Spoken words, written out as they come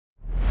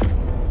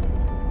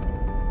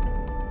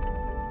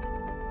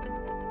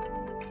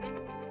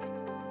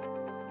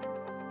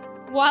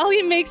While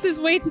he makes his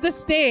way to the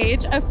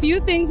stage, a few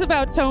things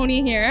about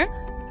Tony here.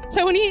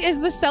 Tony is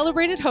the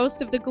celebrated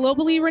host of the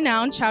globally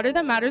renowned Chatter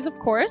That Matters, of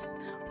course,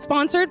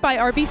 sponsored by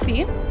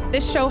RBC.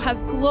 This show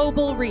has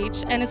global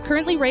reach and is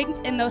currently ranked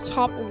in the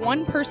top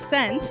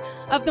 1%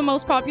 of the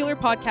most popular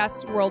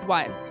podcasts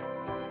worldwide.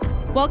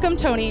 Welcome,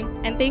 Tony,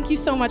 and thank you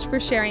so much for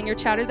sharing your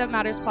Chatter That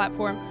Matters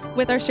platform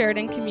with our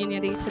Sheridan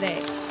community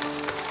today.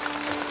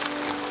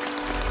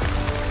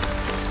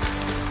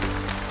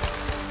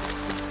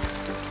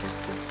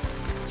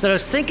 So I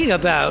was thinking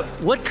about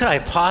what could I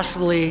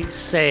possibly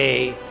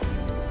say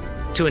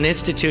to an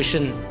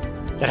institution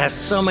that has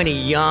so many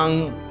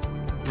young,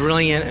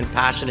 brilliant, and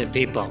passionate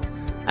people.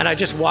 And I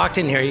just walked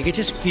in here, you could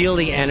just feel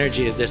the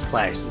energy of this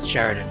place at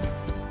Sheridan.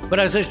 But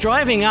as I was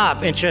driving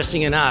up,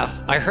 interesting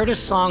enough, I heard a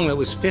song that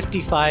was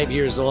 55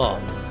 years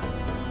old,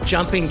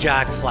 Jumping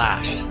Jack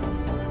Flash,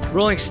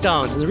 Rolling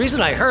Stones. And the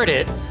reason I heard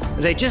it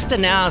was they just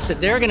announced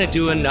that they're gonna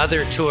do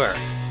another tour.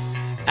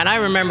 And I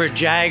remember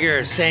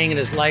Jagger saying in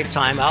his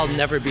lifetime, I'll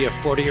never be a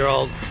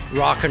 40-year-old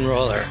rock and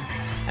roller.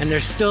 And they're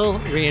still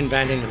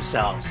reinventing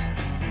themselves.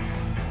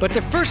 But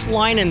the first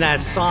line in that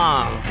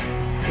song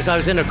is, I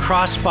was in a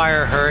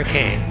crossfire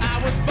hurricane.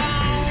 I was born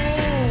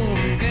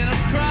in a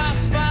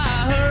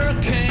crossfire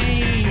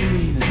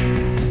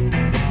hurricane.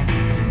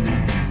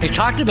 They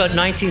talked about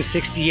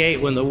 1968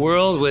 when the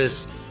world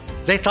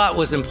they thought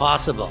was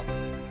impossible.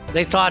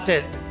 They thought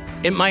that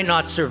it might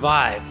not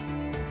survive.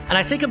 And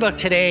I think about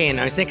today,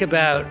 and I think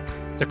about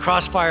the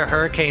crossfire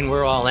hurricane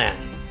we're all in.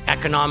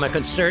 Economic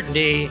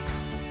uncertainty,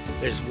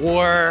 there's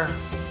war,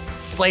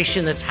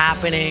 inflation that's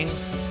happening,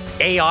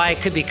 AI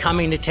could be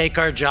coming to take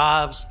our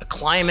jobs, a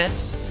climate,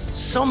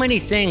 so many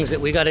things that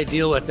we got to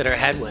deal with that are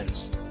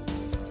headwinds.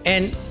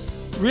 And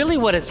really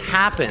what has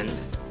happened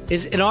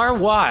is in our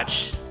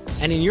watch,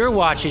 and in your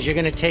watches, you're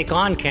going to take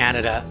on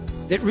Canada,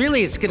 that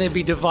really it's going to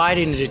be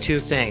divided into two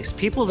things.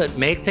 People that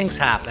make things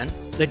happen,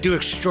 that do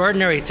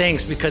extraordinary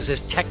things because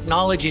this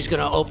technology is going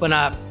to open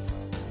up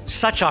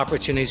such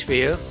opportunities for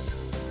you,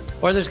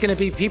 or there's going to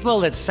be people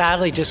that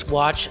sadly just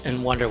watch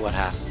and wonder what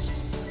happened.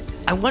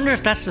 I wonder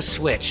if that's the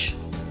switch.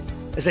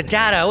 As a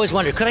dad, I always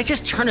wondered, could I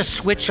just turn a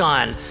switch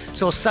on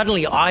so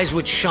suddenly eyes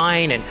would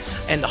shine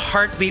and the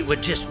heartbeat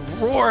would just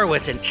roar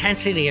with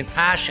intensity and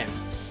passion?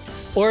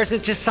 Or is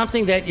it just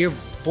something that you're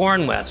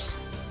born with?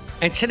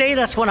 And today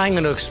that's what I'm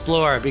going to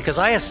explore, because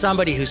I have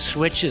somebody who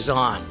switches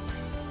on.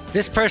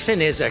 This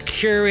person is a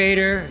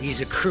curator, he's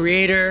a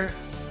creator,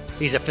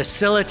 he's a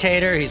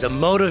facilitator, he's a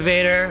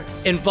motivator,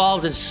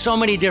 involved in so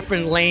many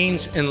different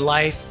lanes in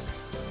life.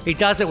 He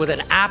does it with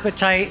an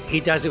appetite,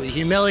 he does it with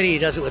humility, he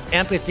does it with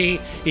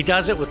empathy, he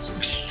does it with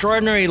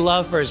extraordinary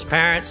love for his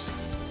parents.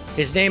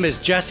 His name is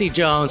Jesse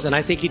Jones, and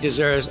I think he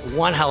deserves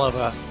one hell of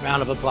a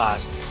round of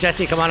applause.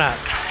 Jesse, come on up.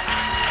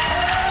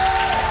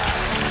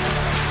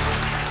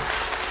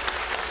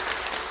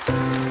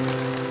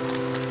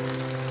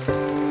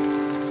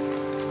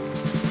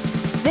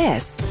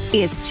 This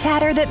is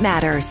Chatter That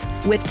Matters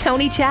with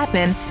Tony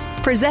Chapman,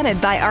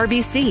 presented by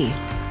RBC.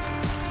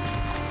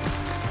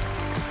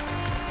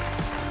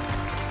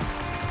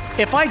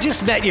 If I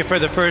just met you for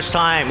the first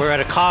time, we're at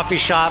a coffee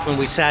shop and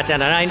we sat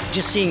down, and I'm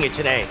just seeing you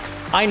today,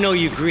 I know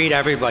you greet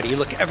everybody, you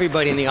look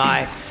everybody in the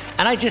eye,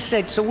 and I just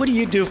said, so what do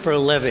you do for a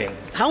living?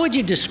 How would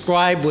you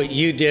describe what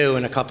you do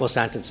in a couple of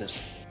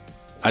sentences?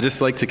 I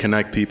just like to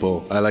connect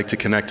people. I like to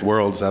connect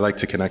worlds. I like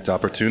to connect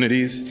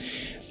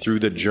opportunities. Through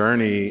the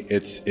journey,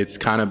 it's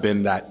kind of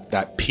been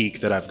that peak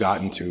that I've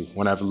gotten to.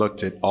 When I've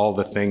looked at all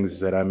the things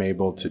that I'm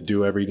able to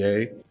do every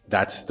day,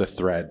 that's the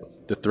thread.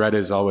 The thread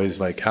is always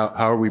like, how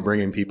are we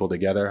bringing people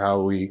together? How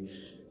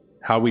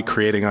are we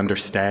creating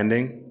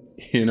understanding,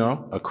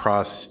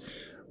 across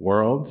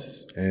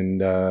worlds?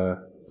 And I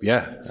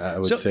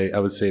would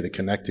say the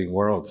connecting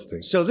worlds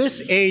thing. So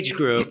this age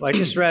group, I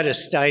just read a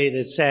study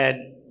that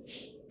said,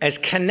 as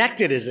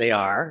connected as they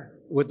are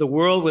with the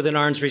world within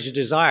arm's reach of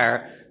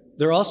desire,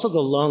 they're also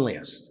the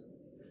loneliest.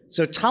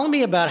 So tell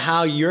me about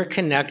how your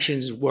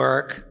connections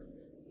work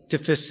to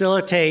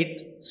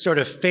facilitate sort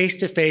of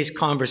face-to-face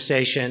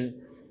conversation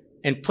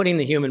and putting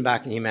the human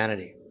back in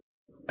humanity.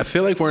 I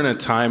feel like we're in a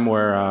time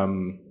where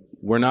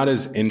we're not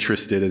as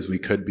interested as we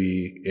could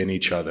be in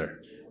each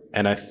other.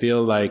 And I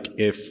feel like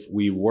if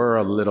we were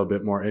a little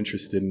bit more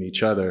interested in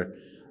each other,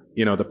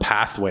 the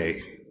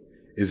pathway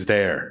is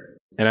there.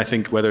 And I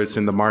think whether it's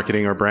in the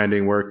marketing or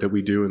branding work that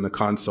we do, in the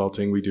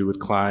consulting we do with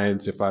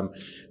clients, if I'm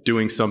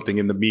doing something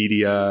in the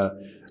media,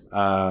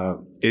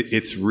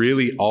 it's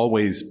really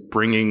always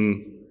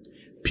bringing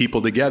people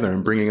together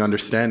and bringing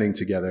understanding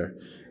together.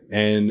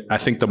 And I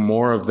think the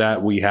more of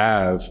that we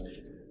have,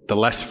 the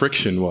less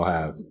friction we'll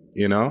have.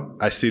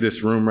 I see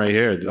this room right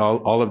here.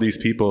 All of these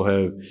people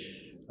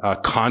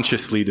have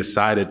consciously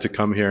decided to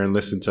come here and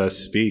listen to us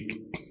speak,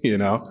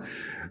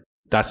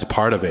 That's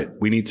part of it.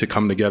 We need to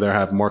come together,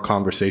 have more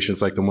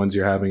conversations like the ones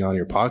you're having on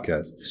your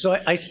podcast. So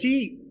I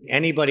see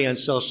anybody on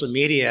social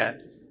media,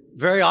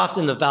 very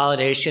often the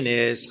validation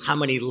is how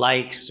many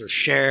likes or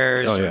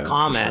shares or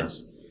comments.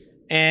 Sure.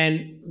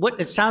 And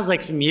what it sounds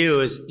like from you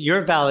is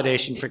your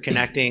validation for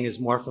connecting is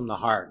more from the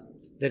heart.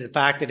 That the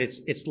fact that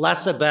it's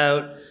less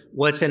about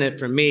what's in it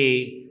for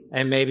me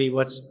and maybe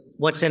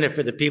what's in it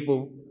for the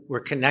people we're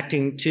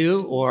connecting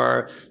to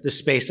or the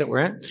space that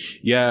we're in?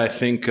 Yeah, I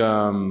think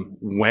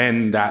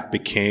when that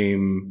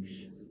became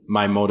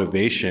my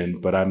motivation,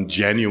 but I'm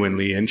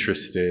genuinely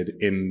interested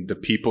in the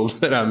people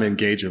that I'm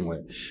engaging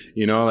with.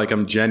 You know, like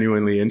I'm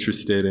genuinely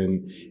interested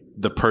in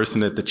the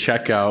person at the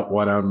checkout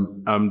when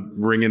I'm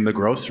ringing the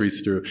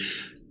groceries through.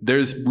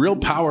 There's real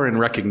power in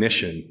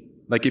recognition.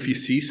 Like if you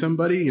see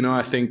somebody, you know,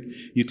 I think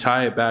you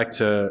tie it back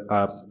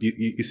to,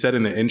 you said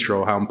in the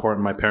intro how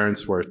important my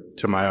parents were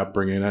to my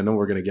upbringing. I know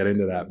we're going to get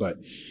into that, but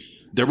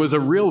there was a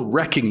real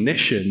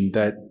recognition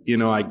that, you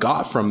know, I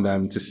got from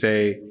them to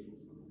say,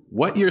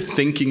 what you're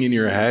thinking in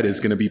your head is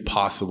going to be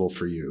possible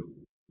for you.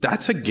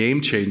 That's a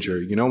game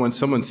changer. You know, when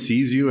someone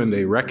sees you and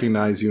they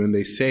recognize you and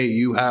they say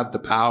you have the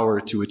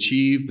power to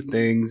achieve the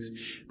things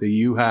that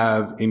you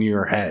have in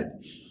your head.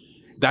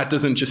 That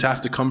doesn't just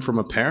have to come from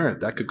a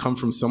parent. That could come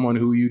from someone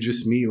who you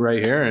just meet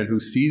right here and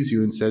who sees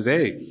you and says,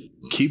 hey,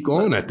 keep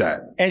going at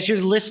that. As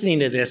you're listening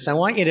to this, I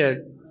want you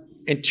to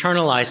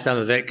internalize some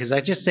of it because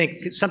I just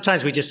think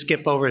sometimes we just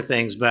skip over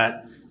things,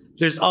 but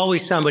there's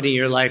always somebody in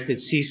your life that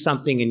sees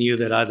something in you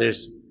that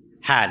others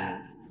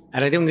hadn't.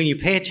 And I think when you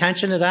pay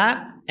attention to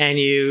that and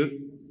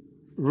you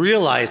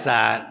realize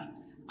that,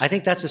 I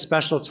think that's a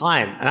special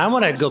time. And I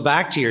want to go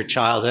back to your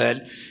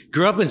childhood.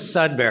 Grew up in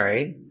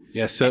Sudbury.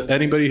 Yeah, so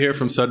anybody here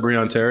from Sudbury,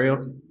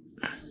 Ontario?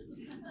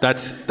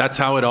 That's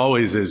how it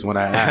always is when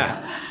I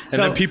ask.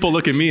 And then people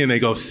look at me and they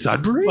go,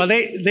 Sudbury? Well,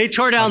 they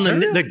tore down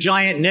the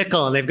giant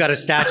nickel and they've got a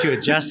statue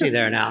of Jesse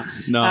there now.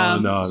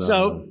 No.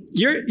 So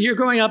you're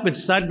growing up in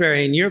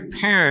Sudbury and your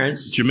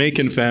parents...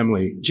 Jamaican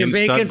family.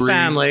 Jamaican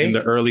family. In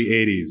the early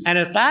 80s. And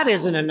if that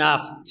isn't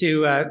enough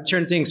to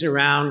turn things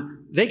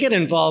around, they get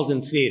involved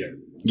in theater.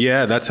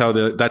 Yeah, that's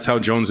how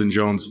Jones &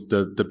 Jones,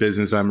 the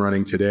business I'm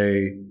running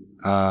today,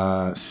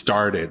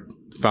 started.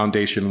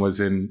 Foundation was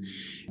in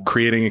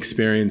creating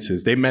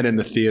experiences. They met in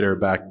the theater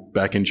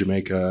back in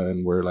Jamaica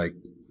and were like,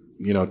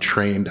 you know,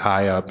 trained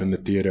high up in the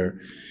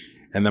theater.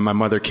 And then my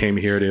mother came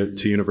here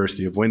to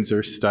University of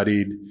Windsor,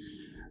 studied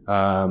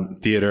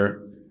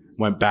theater,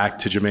 went back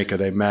to Jamaica.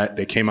 They met.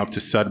 They came up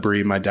to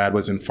Sudbury. My dad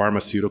was in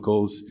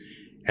pharmaceuticals,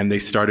 and they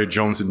started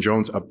Jones &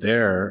 Jones up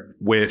there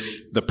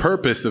with the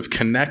purpose of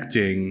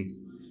connecting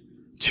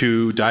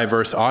to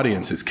diverse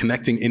audiences,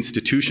 connecting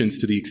institutions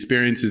to the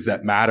experiences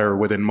that matter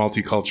within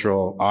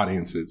multicultural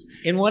audiences.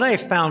 And what I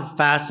found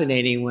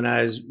fascinating when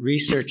I was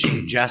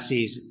researching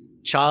Jesse's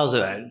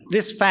childhood,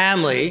 this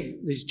family,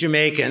 these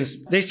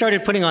Jamaicans, they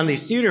started putting on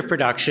these theater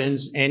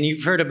productions, and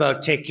you've heard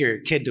about Take Your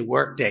Kid to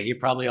Work Day. You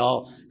probably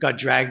all got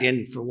dragged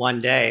in for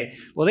one day.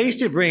 Well, they used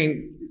to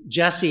bring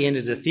Jesse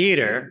into the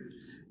theater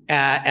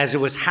as it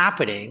was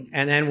happening.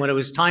 And then when it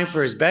was time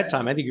for his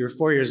bedtime, I think you were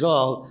 4 years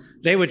old,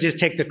 they would just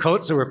take the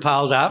coats that were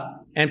piled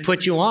up and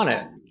put you on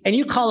it. And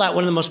you call that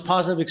one of the most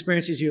positive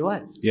experiences of your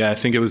life. Yeah, I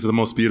think it was the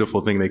most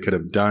beautiful thing they could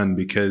have done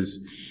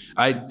because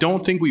I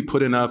don't think we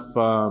put enough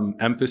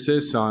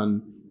emphasis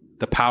on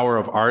the power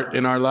of art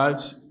in our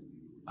lives,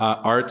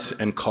 arts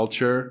and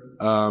culture.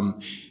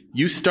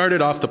 You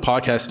started off the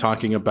podcast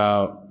talking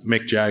about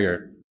Mick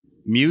Jagger.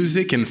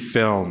 Music and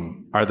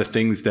film are the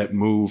things that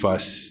move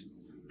us.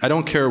 I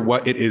don't care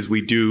what it is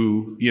we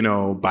do, you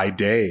know, by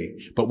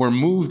day, but we're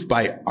moved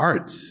by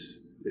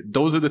arts.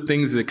 Those are the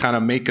things that kind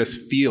of make us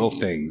feel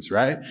things,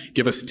 right?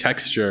 Give us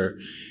texture.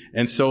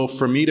 And so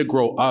for me to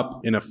grow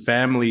up in a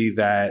family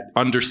that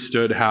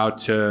understood how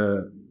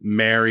to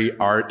marry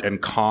art and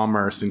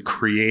commerce and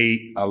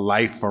create a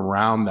life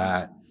around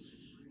that,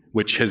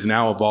 which has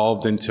now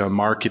evolved into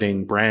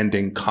marketing,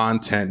 branding,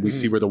 content. We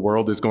see where the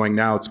world is going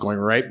now. It's going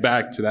right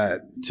back to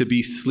that. To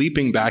be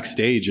sleeping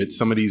backstage at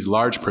some of these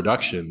large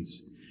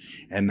productions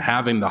and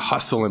having the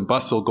hustle and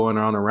bustle going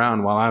on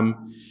around while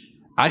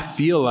I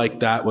feel like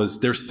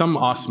there's some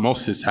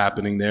osmosis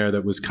happening there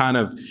that was kind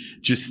of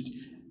just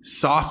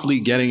softly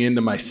getting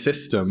into my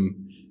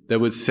system that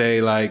would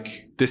say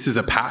like, this is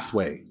a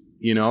pathway,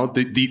 you know,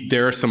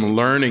 there are some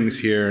learnings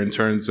here in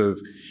terms of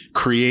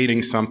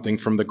creating something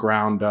from the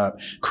ground up,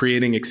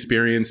 creating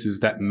experiences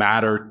that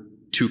matter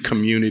to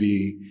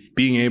community,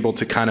 being able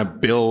to kind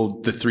of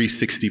build the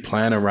 360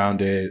 plan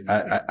around it.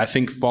 I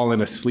think falling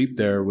asleep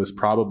there was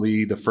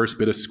probably the first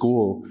bit of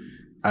school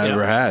I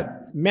ever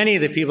had. Many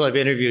of the people I've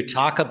interviewed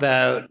talk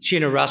about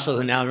Sheena Russell,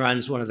 who now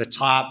runs one of the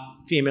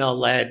top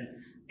female-led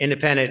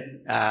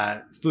independent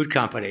food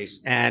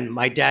companies. And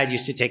my dad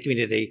used to take me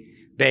to the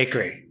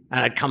bakery, and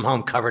I'd come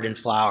home covered in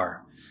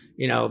flour.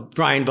 You know,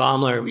 Brian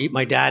Baumler,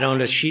 my dad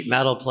owned a sheet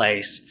metal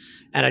place.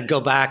 And I'd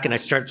go back and I'd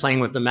start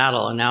playing with the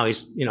metal. And now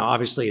he's, you know,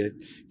 obviously a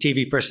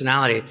TV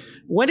personality.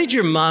 When did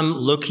your mom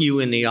look you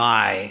in the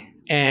eye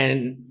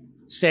and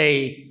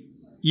say,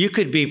 you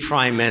could be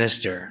prime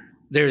minister?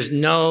 There's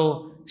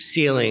no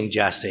ceiling,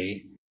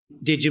 Jesse.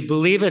 Did you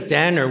believe it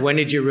then? Or when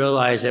did you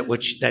realize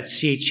that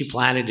seed she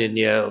planted in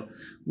you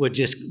would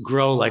just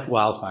grow like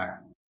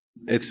wildfire?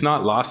 It's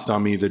not lost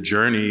on me the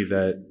journey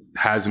that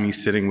has me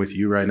sitting with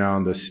you right now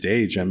on the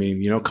stage. I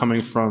mean,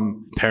 coming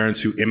from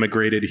parents who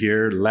immigrated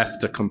here,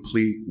 left a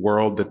complete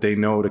world that they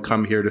know to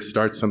come here to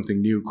start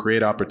something new,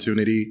 create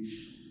opportunity.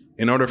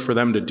 In order for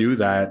them to do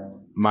that,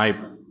 my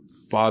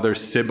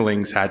father's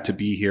siblings had to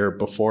be here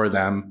before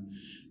them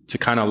to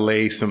kind of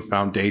lay some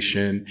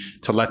foundation,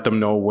 to let them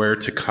know where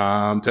to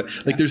come.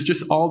 There's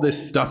just all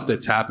this stuff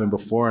that's happened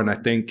before. And I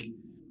think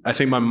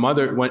my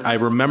mother, when I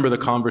remember the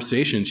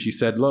conversation, she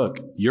said, look,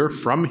 you're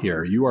from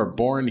here. You are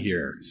born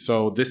here.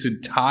 So this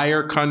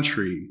entire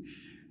country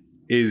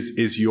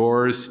is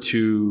yours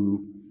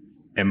to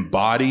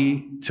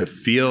embody, to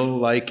feel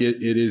like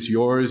it is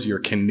yours. You're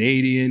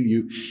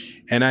Canadian.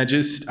 And I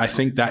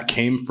think that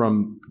came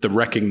from the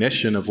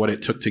recognition of what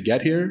it took to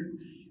get here.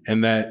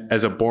 And that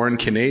as a born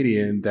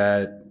Canadian,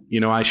 that,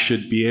 I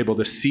should be able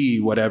to see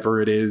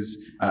whatever it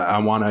is I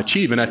want to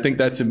achieve. And I think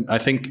I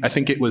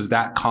think it was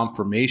that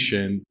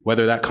confirmation,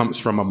 whether that comes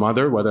from a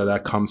mother, whether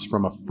that comes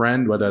from a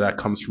friend, whether that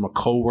comes from a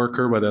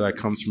coworker, whether that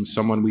comes from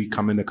someone we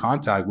come into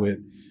contact with,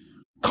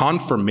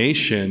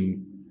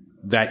 confirmation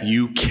that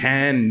you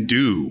can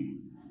do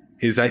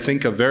is, I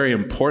think, a very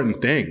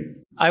important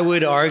thing. I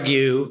would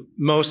argue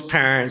most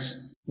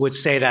parents would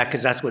say that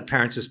because that's what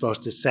parents are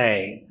supposed to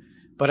say.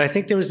 But I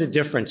think there was a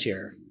difference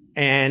here.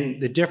 And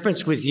the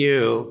difference with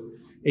you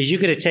is you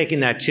could have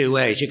taken that two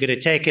ways. You could have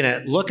taken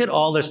it, look at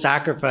all the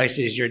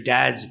sacrifices your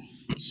dad's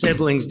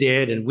siblings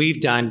did and we've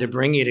done to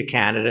bring you to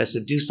Canada, so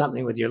do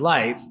something with your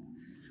life.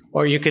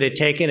 Or you could have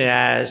taken it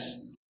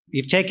as,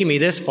 you've taken me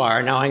this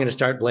far, now I'm going to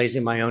start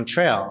blazing my own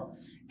trail.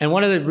 And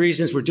one of the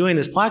reasons we're doing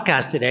this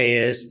podcast today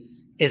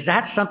is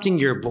that something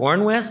you're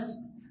born with?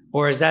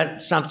 Or is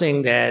that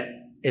something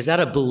is that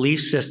a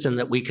belief system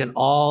that we can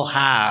all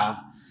have,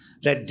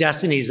 that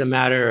destiny is a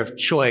matter of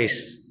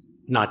choice,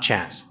 not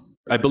chance?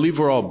 I believe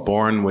we're all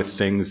born with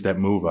things that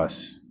move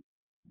us,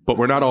 but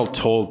we're not all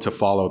told to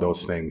follow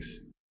those things.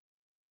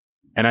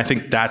 And I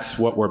think that's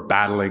what we're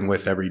battling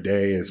with every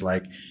day is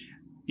like,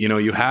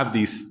 you have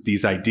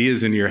these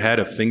ideas in your head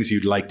of things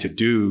you'd like to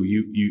do.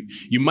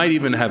 You might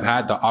even have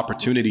had the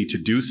opportunity to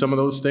do some of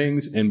those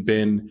things and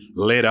been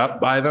lit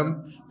up by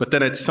them. But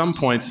then at some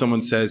point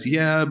someone says,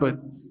 yeah, but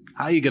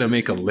how are you going to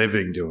make a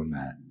living doing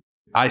that?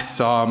 I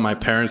saw my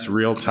parents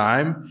real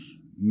time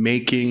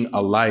making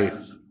a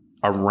life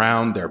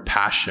around their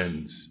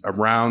passions,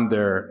 around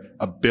their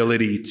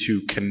ability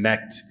to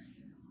connect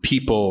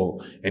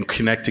people and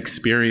connect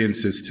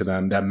experiences to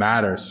them that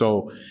matter.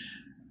 So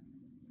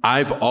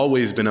I've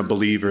always been a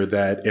believer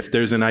that if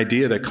there's an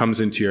idea that comes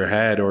into your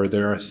head or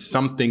there's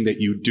something that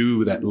you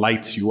do that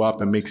lights you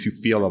up and makes you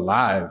feel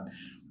alive,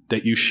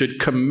 that you should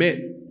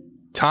commit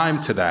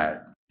time to that.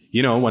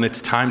 When it's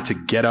time to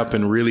get up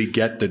and really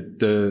get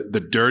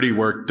the dirty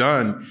work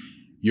done,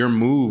 you're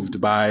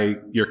moved by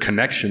your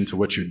connection to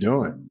what you're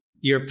doing.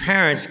 Your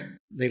parents,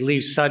 they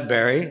leave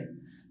Sudbury,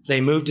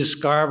 they moved to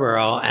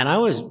Scarborough, and I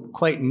was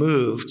quite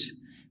moved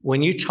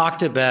when you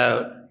talked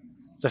about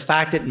the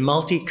fact that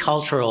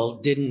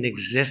multicultural didn't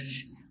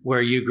exist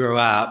where you grew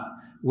up.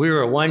 We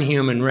were one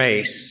human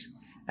race,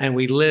 and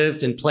we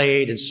lived and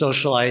played and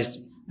socialized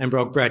and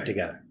broke bread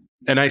together.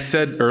 And I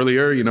said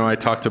earlier, I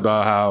talked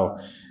about how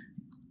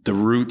the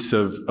roots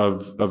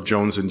of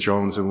Jones &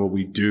 Jones and what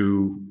we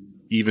do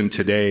even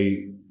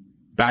today,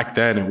 back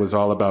then it was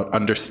all about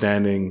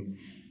understanding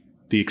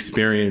the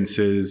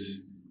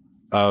experiences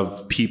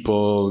of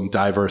people and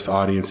diverse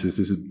audiences.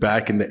 This is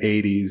back in the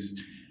 80s.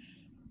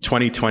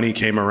 2020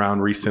 came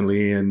around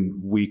recently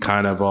and we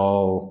kind of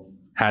all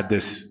had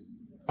this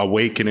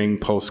awakening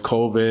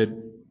post-COVID.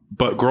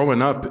 But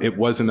growing up, it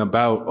wasn't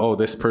about,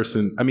 this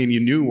person, you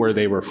knew where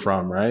they were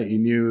from, right? You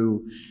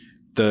knew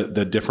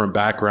the different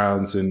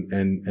backgrounds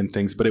and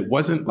things, but it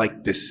wasn't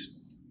like this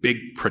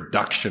big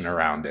production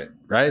around it,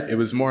 right? It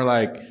was more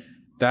like,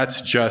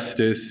 that's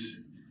Justice,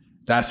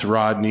 that's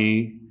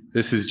Rodney,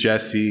 this is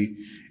Jesse.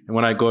 And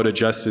when I go to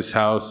Justice's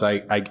house,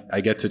 I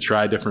get to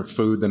try different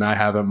food than I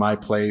have at my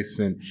place.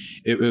 And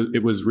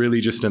it was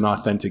really just an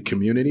authentic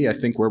community. I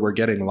think where we're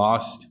getting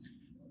lost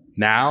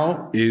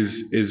now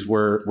is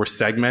we're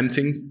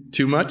segmenting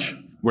too much.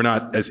 We're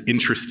not as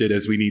interested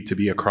as we need to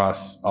be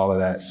across all of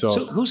that.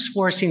 So who's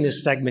forcing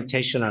this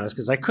segmentation on us?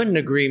 Because I couldn't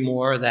agree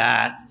more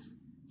that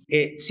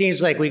it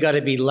seems like we got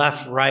to be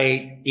left,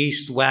 right,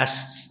 east,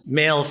 west,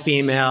 male,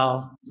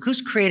 female.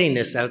 Who's creating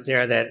this out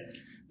there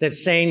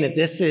that's saying that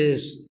this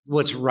is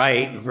what's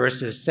right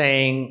versus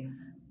saying,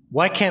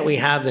 why can't we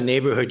have the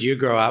neighborhood you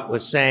grow up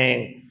with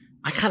saying,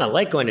 I kind of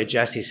like going to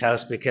Jesse's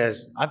house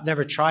because I've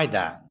never tried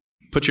that.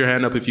 Put your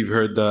hand up if you've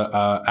heard the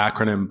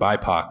acronym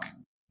BIPOC.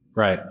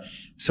 Right.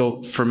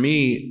 So for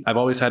me, I've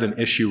always had an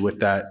issue with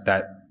that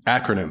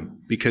acronym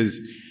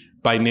because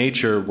by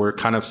nature, we're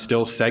kind of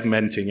still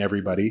segmenting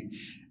everybody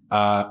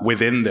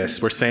within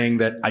this. We're saying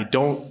that I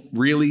don't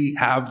really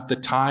have the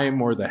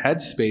time or the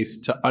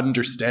headspace to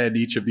understand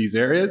each of these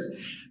areas.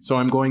 So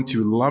I'm going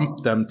to lump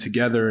them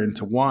together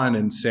into one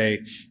and say,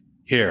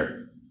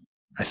 here,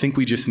 I think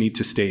we just need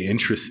to stay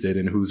interested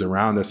in who's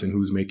around us and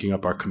who's making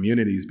up our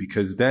communities,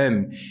 because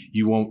then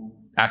you won't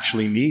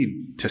actually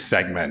need to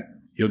segment.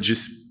 You'll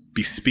just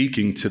be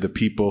speaking to the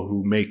people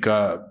who make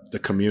up the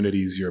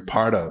communities you're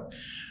part of.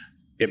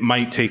 It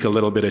might take a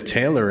little bit of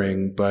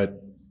tailoring,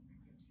 but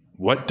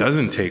what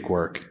doesn't take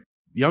work?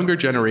 Younger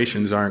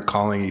generations aren't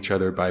calling each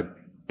other by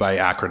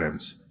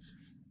acronyms.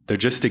 They're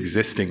just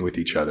existing with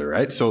each other,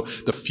 right? So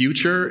the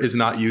future is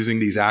not using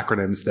these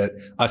acronyms that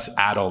us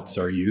adults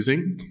are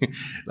using.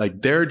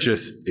 Like, they're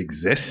just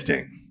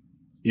existing,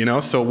 you know?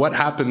 So what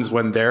happens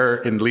when they're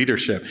in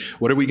leadership?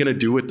 What are we going to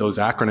do with those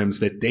acronyms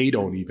that they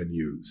don't even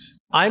use?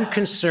 I'm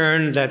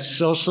concerned that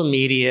social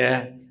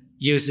media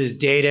uses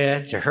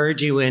data to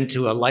herd you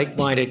into a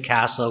like-minded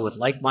castle with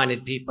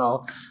like-minded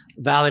people,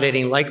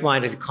 validating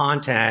like-minded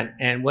content.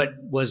 And what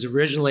was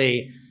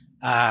originally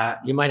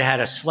you might have had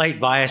a slight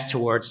bias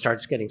towards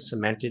starts getting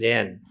cemented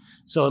in.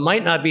 So it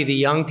might not be the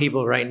young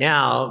people right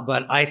now,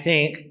 but I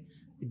think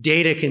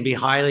data can be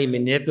highly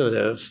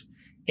manipulative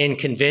in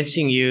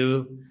convincing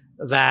you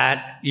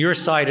that your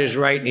side is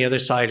right and the other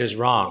side is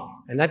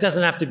wrong. And that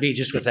doesn't have to be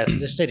just with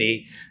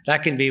ethnicity.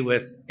 That can be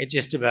with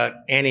just about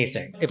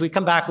anything. If we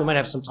come back, we might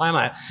have some time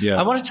on it. Yeah.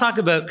 I want to talk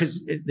about,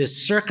 because the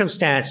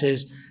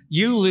circumstances,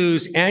 you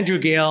lose Andrew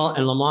Gale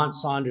and Lamont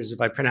Saunders, if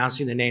I'm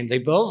pronouncing the name. They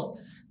both,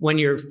 when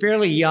you're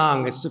fairly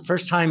young, it's the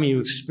first time you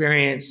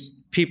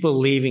experience people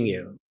leaving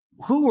you.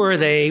 Who were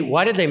they?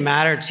 Why did they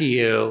matter to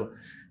you?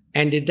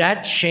 And did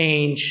that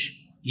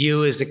change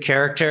you as a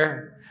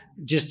character,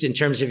 just in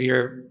terms of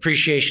your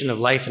appreciation of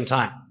life and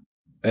time?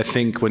 I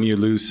think when you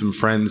lose some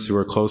friends who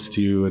are close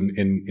to you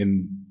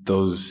in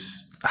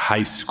those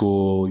high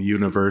school,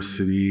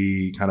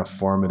 university kind of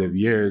formative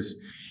years,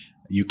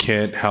 you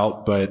can't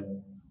help but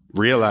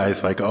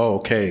realize, like, oh,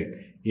 okay,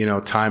 you know,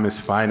 time is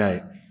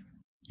finite.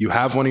 You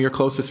have one of your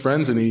closest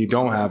friends and then you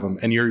don't have them,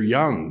 and you're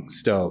young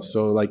still.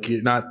 So like,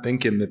 you're not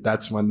thinking that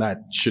that's when that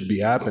should be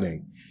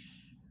happening.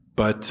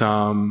 But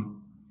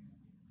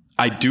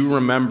I do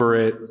remember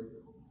it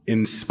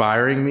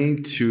inspiring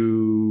me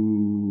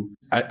to,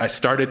 I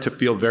started to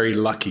feel very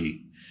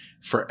lucky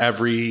for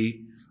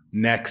every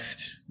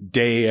next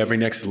day, every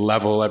next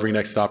level, every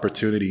next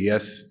opportunity.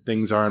 Yes,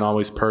 things aren't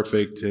always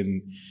perfect,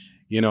 and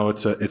you know,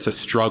 it's a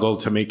struggle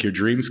to make your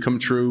dreams come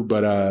true.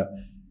 But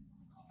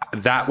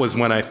that was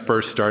when I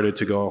first started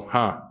to go,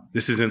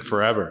 this isn't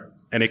forever,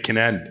 and it can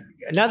end.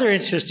 Another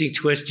interesting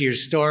twist to your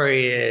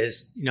story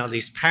is, you know,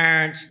 these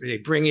parents, they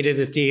bring you to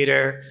the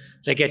theater,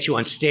 they get you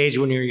on stage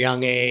when you're a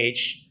young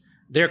age.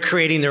 They're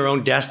creating their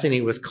own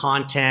destiny with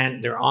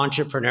content. They're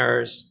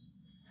entrepreneurs.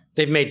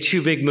 They've made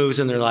 2 big moves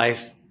in their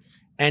life.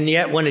 And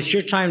yet when it's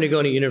your time to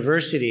go to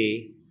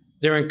university,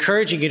 they're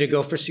encouraging you to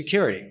go for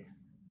security.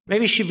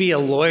 Maybe you should be a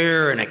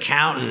lawyer, an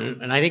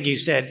accountant. And I think you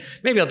said,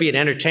 maybe I'll be an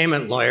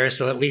entertainment lawyer.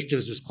 So at least it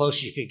was as close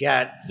as you could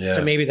get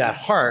to maybe that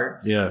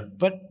heart. Yeah.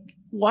 But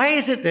why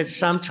is it that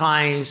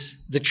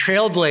sometimes the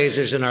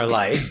trailblazers in our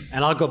life,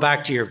 and I'll go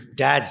back to your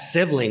dad's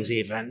siblings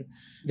even,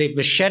 they've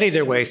macheted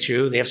their way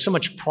through. They have so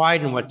much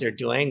pride in what they're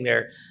doing.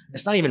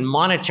 It's not even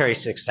monetary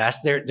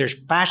success. They're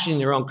fashioning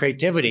their own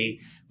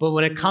creativity. But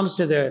when it comes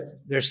to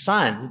their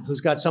son,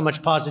 who's got so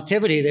much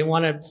positivity, they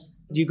want to,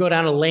 you go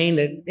down a lane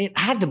that they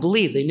had to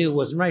believe they knew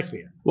wasn't right for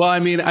you. Well, I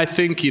mean, I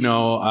think, you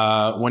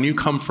know, when you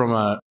come from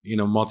a, you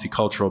know,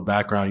 multicultural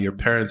background, your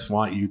parents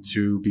want you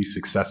to be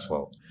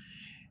successful.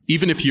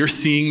 Even if you're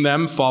seeing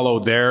them follow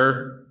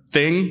their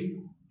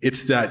thing,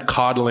 it's that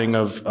coddling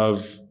of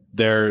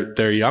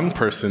their young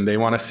person. They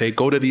want to say,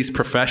 go to these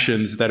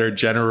professions that are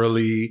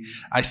generally,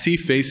 I see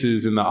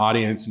faces in the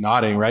audience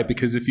nodding, right?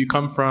 Because if you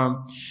come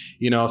from,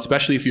 you know,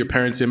 especially if your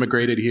parents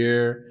immigrated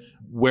here,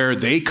 where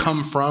they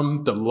come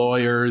from, the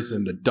lawyers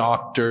and the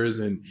doctors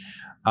and,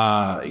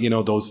 you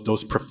know,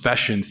 those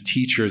professions,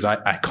 teachers.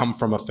 I come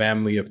from a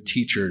family of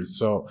teachers.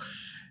 So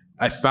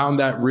I found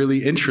that really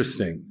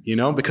interesting, you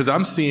know, because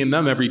I'm seeing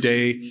them every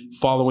day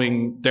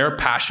following their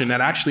passion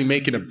and actually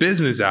making a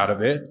business out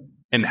of it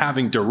and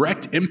having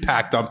direct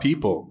impact on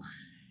people.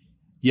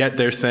 Yet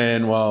they're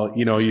saying, well,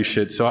 you know, you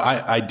should. So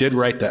I did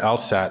write the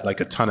LSAT like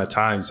a ton of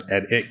times,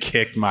 and it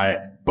kicked my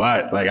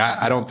butt. Like,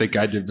 I don't think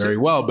I did very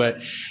well. But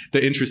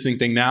the interesting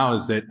thing now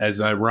is that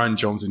as I run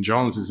Jones &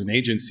 Jones as an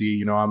agency,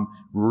 you know, I'm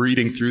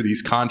reading through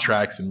these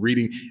contracts and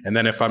reading. And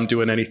then if I'm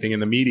doing anything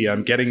in the media,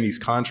 I'm getting these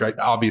contracts.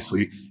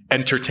 Obviously,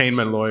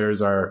 entertainment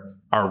lawyers are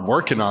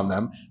working on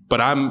them, but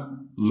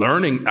I'm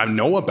learning. I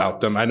know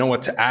about them. I know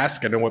what to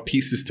ask. I know what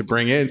pieces to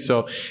bring in.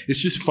 So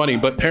it's just funny.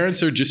 But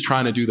parents are just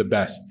trying to do the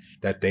best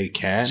that they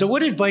can. So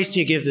what advice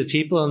do you give to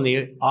people in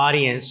the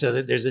audience so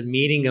that there's a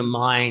meeting of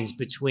minds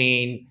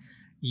between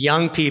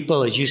young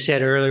people, as you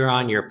said earlier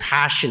on, your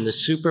passion, the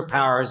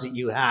superpowers that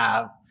you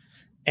have,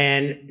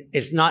 and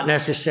it's not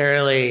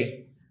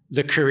necessarily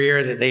the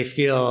career that they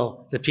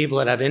feel the people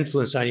that have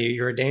influence on you,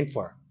 you're ordained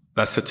for?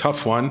 That's a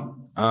tough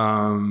one.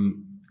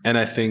 And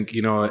I think,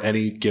 you know, at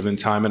any given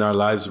time in our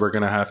lives, we're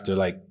going to have to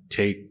like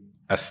take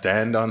a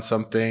stand on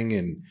something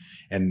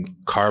and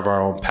carve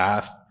our own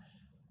path.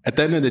 At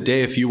the end of the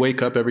day, if you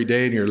wake up every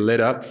day and you're lit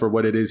up for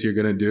what it is you're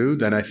going to do,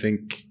 then I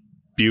think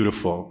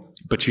beautiful.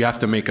 But you have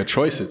to make a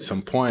choice at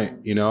some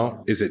point, you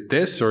know, is it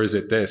this or is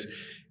it this?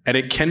 And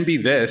it can be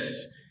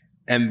this,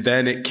 and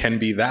then it can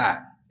be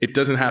that. it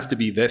doesn't have to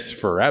be this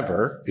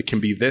forever. It can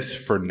be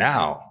this for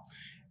now.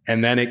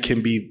 And then it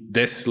can be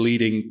this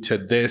leading to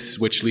this,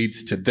 which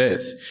leads to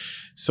this.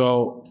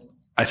 So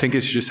I think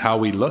it's just how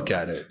we look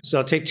at it.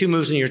 So take two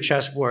moves in your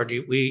chessboard.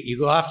 You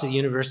go off to the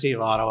University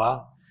of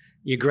Ottawa.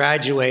 You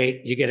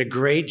graduate, you get a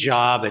great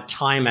job at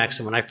Timex.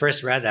 And when I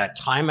first read that,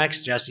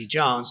 Timex, Jesse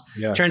Jones,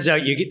 turns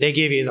out they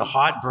give you the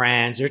hot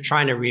brands. They're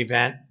trying to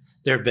reinvent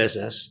their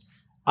business.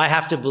 I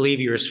have to believe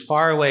you're as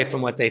far away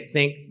from what they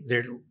think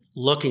they're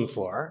looking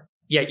for.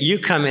 Yet you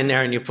come in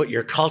there and you put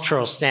your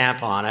cultural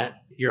stamp on it,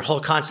 your whole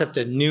concept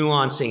of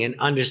nuancing and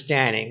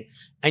understanding,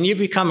 and you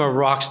become a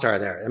rock star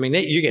there. I mean,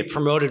 you get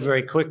promoted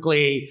very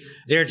quickly.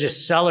 They're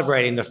just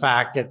celebrating the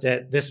fact that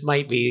this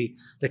might be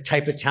the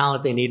type of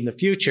talent they need in the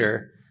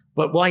future.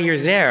 But while you're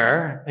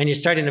there and you're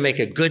starting to make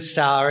a good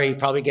salary, you're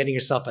probably getting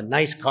yourself a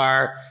nice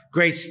car,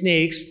 great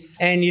sneaks,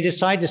 and you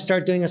decide to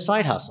start doing a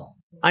side hustle.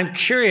 I'm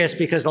curious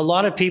because a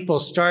lot of people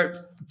start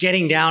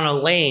getting down a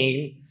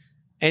lane,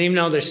 and even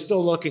though they're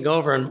still looking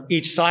over on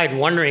each side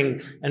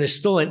wondering, and there's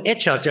still an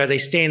itch out there, they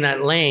stay in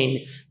that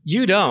lane.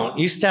 You don't.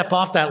 You step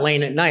off that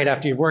lane at night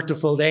after you've worked a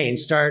full day and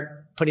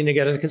start putting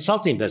together the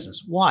consulting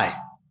business. Why?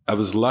 I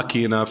was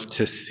lucky enough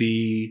to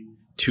see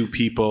two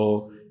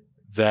people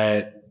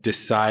that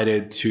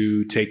decided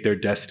to take their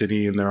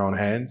destiny in their own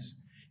hands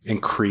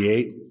and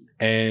create.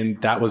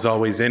 And that was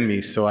always in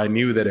me. So I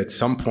knew that at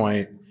some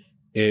point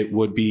it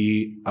would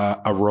be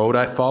a road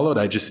I followed.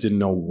 I just didn't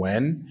know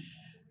when.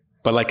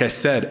 But like I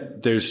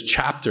said, there's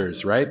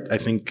chapters, right? I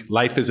think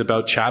life is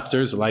about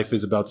chapters. Life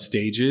is about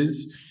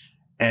stages.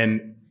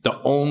 And the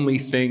only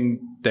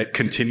thing that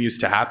continues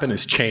to happen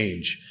is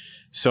change.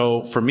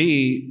 So for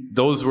me,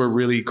 those were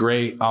really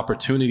great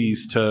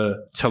opportunities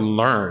to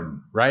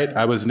learn, right?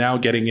 I was now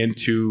getting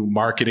into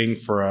marketing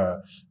for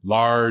a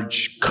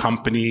large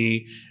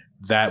company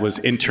that was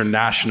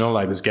international.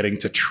 I was getting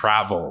to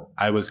travel.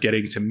 I was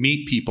getting to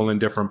meet people in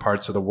different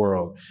parts of the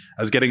world.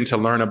 I was getting to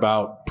learn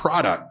about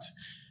product.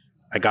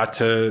 I got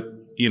to,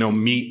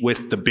 meet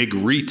with the big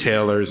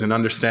retailers and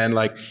understand,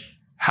 like,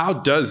 how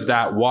does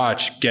that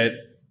watch get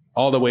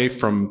all the way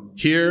from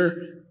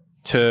here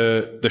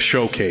to the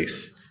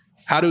showcase?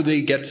 How do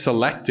they get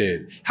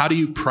selected? How do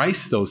you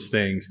price those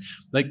things?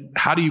 Like,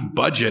 how do you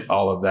budget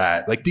all of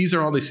that? Like, these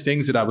are all these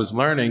things that I was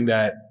learning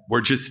that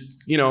were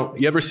just, you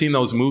ever seen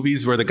those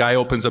movies where the guy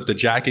opens up the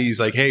jacket? He's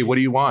like, hey, what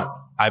do you want?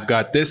 I've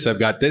got this. I've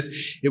got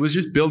this. It was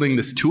just building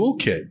this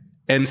toolkit.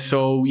 And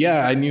so,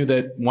 yeah, I knew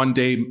that one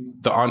day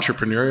the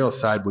entrepreneurial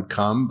side would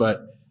come,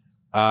 but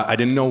I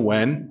didn't know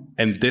when.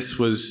 And this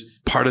was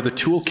part of the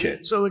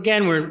toolkit. So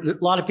again,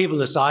 a lot of people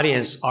in this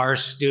audience are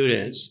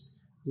students.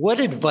 What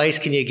advice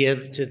can you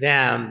give to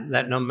them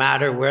that no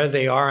matter where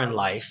they are in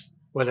life,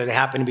 whether they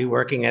happen to be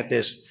working at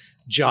this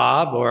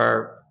job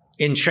or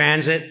in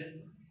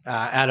transit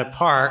at a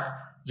park,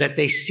 that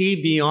they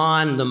see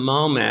beyond the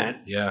moment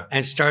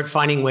and start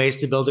finding ways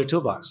to build their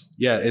toolbox?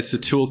 Yeah, it's a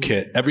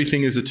toolkit.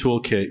 Everything is a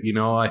toolkit.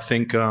 I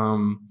think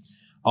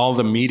all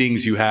the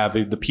meetings you have,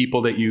 the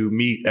people that you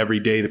meet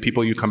every day, the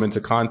people you come into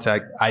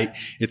contact,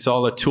 it's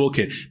all a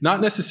toolkit. Not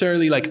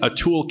necessarily like a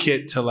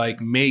toolkit to like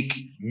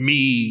make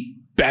me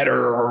better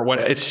or what.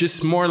 It's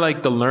just more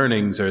like the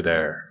learnings are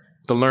there.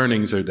 The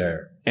learnings are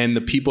there. And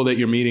the people that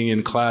you're meeting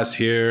in class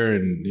here,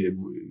 and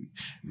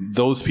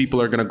those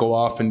people are going to go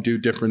off and do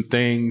different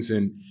things.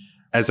 And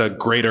as a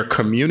greater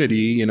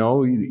community,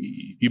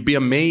 you'd be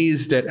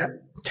amazed at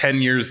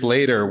 10 years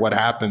later what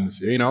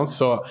happens,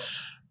 So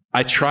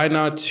I try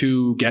not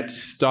to get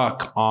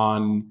stuck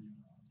on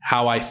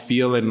how I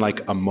feel in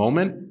like a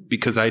moment,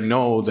 because I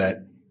know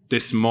that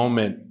this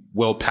moment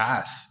will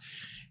pass.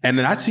 And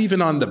that's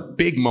even on the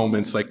big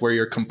moments, like where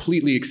you're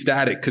completely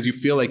ecstatic because you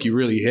feel like you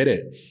really hit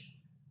it.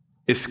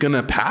 It's going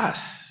to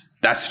pass.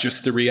 That's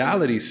just the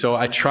reality. So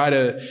I try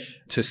to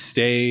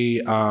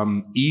stay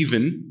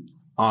even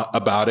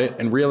about it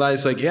and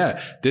realize, like, yeah,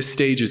 this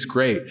stage is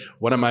great.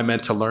 What am I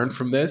meant to learn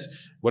from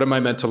this? What am I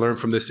meant to learn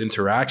from this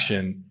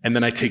interaction? And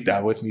then I take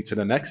that with me to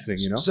the next thing,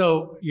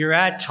 So you're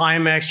at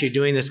Timex, you're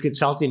doing this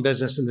consulting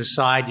business on the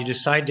side. You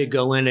decide to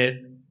go in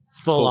it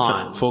full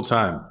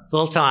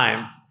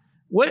time.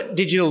 What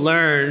did you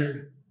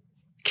learn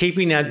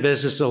keeping that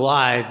business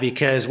alive?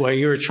 Because while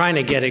you were trying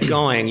to get it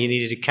going, you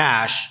needed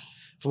cash.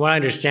 From what I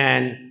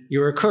understand, you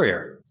were a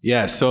courier.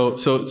 Yeah. So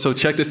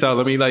check this out.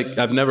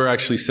 I've never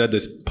actually said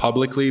this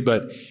publicly,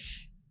 but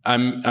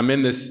I'm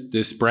in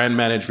this brand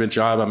management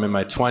job. I'm in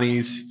my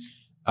 20s.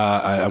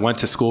 I went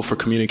to school for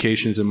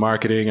communications and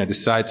marketing. I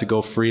decided to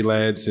go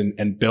freelance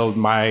and build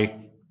my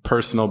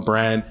personal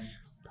brand.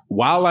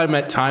 While I'm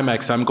at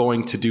Timex, I'm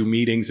going to do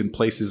meetings in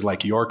places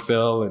like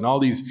Yorkville and all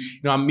these,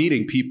 I'm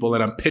meeting people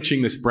and I'm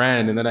pitching this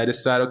brand. And then I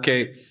decide,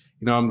 okay,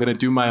 I'm going to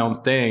do my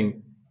own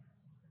thing.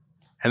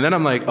 And then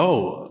I'm like,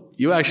 oh,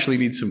 you actually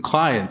need some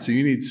clients.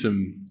 You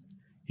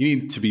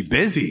need to be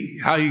busy.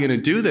 How are you going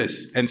to do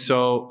this? And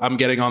so I'm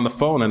getting on the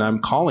phone and I'm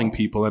calling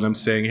people and I'm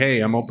saying,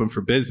 hey, I'm open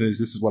for business.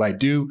 This is what I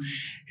do.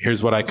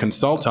 Here's what I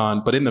consult on.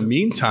 But in the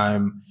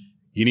meantime,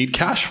 you need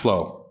cash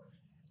flow.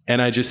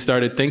 And I just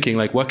started thinking,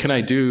 like, what can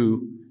I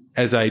do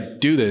as I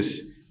do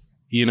this?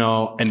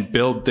 and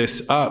build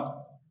this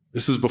up.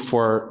 This was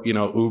before,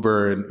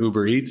 Uber and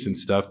Uber Eats and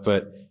stuff.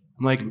 But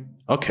I'm like,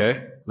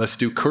 okay, let's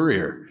do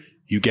courier.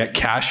 You get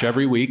cash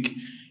every week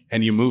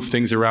and you move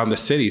things around the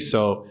city.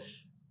 So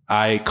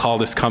I call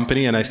this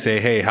company and I say,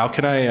 hey, how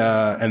can I,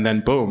 and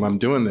then boom, I'm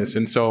doing this.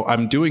 And so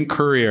I'm doing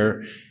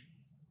courier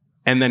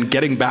and then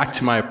getting back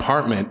to my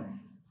apartment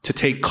to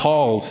take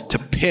calls to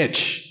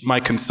pitch my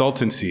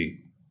consultancy.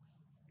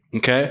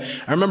 Okay.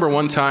 I remember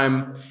one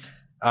time,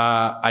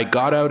 I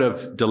got out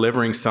of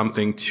delivering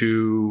something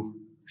to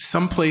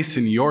someplace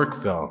in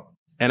Yorkville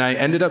and I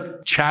ended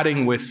up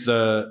chatting with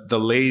the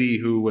lady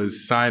who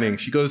was signing.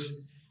 She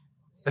goes,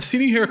 I've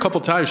seen you here a couple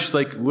times. She's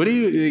like, what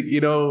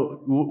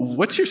do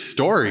what's your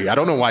story? I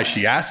don't know why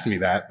she asked me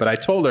that, but I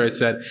told her, I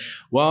said,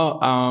 well,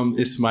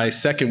 it's my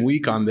second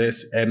week on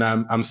this and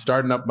I'm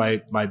starting up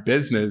my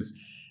business,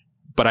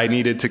 but I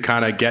needed to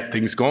kind of get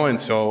things going.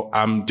 So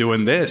I'm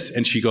doing this.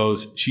 And she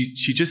goes,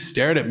 she just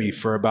stared at me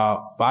for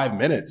about 5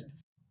 minutes.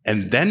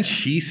 And then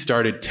she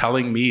started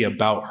telling me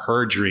about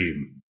her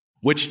dream,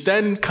 which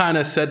then kind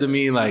of said to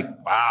me like,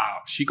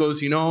 wow. She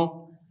goes,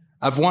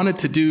 I've wanted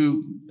to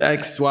do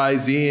X, Y,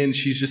 Z. And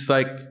she's just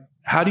like,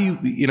 how do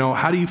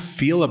you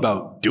feel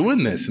about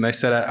doing this? And I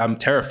said, I'm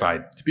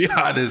terrified, to be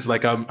honest.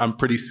 Like I'm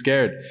pretty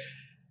scared.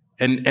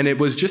 And it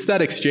was just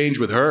that exchange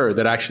with her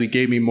that actually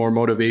gave me more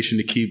motivation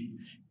to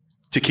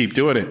keep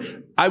doing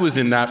it. I was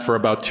in that for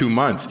about 2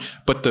 months,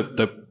 but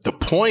the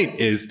point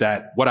is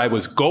that what I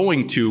was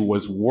going to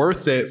was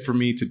worth it for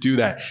me to do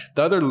that.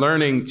 The other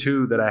learning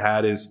too that I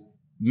had is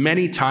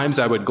many times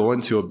I would go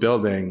into a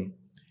building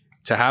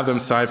to have them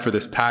sign for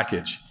this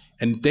package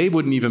and they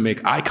wouldn't even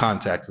make eye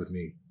contact with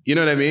me. You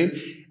know what I mean?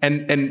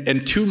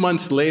 And 2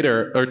 months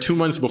later or 2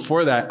 months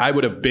before that, I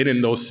would have been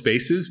in those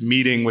spaces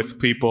meeting with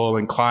people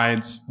and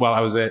clients while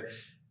I was at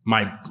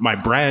my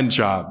brand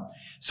job.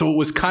 So it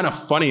was kind of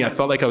funny. I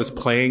felt like I was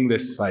playing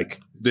this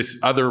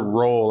other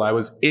role. I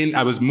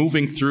was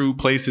moving through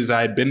places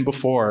I had been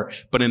before,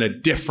 but in a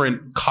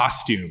different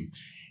costume.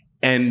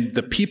 And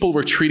the people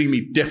were treating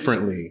me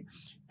differently.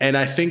 And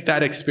I think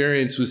that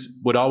experience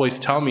would always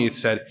tell me, it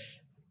said,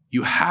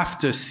 you have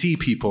to see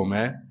people,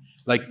 man.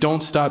 Like,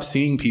 don't stop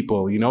seeing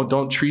people,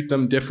 don't treat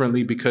them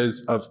differently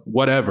because of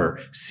whatever.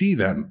 See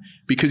them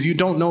because you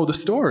don't know the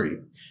story.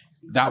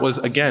 That was,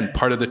 again,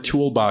 part of the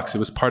toolbox. It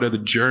was part of the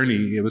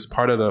journey. It was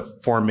part of the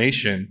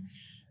formation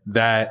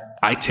that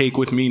I take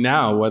with me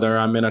now, whether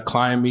I'm in a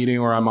client meeting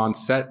or I'm on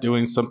set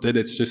doing something.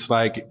 It's just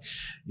like,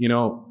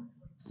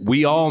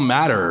 we all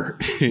matter,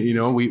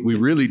 we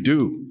really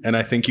do. And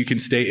I think you can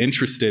stay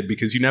interested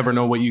because you never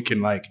know what you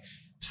can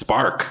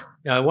spark.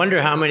 Now, I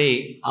wonder how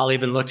many, I'll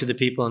even look to the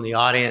people in the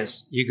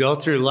audience, you go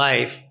through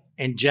life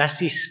and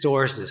Jesse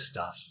stores this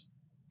stuff.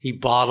 He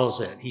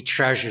bottles it. He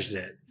treasures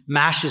it,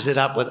 mashes it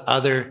up with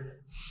other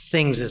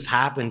things that have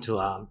happened to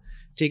him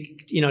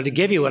to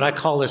give you what I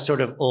call this sort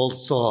of old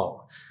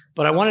soul.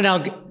 But I want to now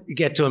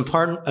get to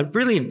a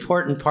really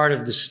important part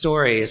of the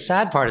story, a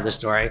sad part of the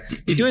story.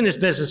 You're doing this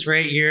business for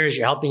 8 years.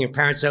 You're helping your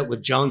parents out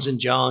with Jones &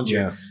 Jones.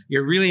 Yeah.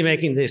 You're really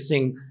making this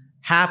thing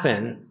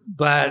happen.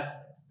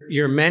 But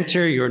your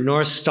mentor, your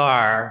North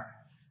Star,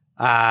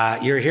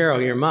 your hero,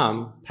 your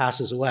mom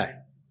passes away.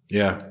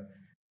 Yeah.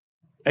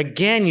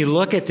 Again, you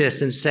look at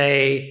this and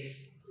say,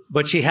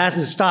 but she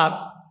hasn't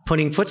stopped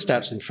putting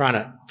footsteps in front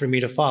of for me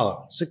to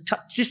follow. So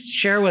just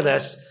share with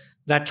us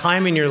that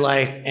time in your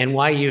life and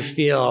why you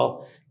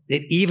feel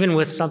that even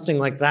with something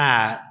like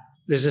that,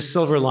 there's a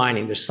silver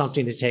lining. There's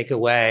something to take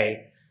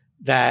away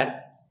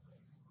that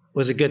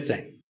was a good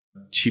thing.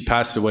 She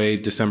passed away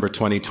December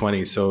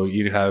 2020. So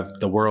you have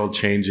the world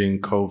changing.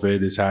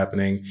 COVID is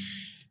happening.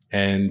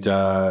 And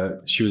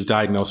she was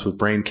diagnosed with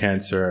brain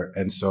cancer.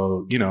 And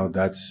so,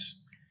 that's,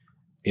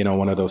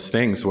 one of those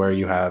things where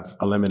you have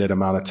a limited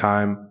amount of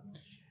time.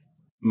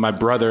 My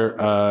brother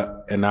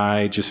and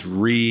I just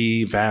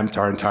revamped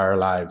our entire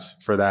lives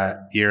for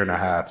that year and a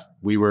half.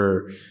 We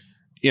were,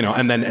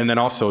 and then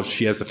also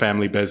she has the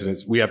family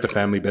business. We have the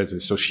family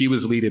business. So she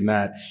was leading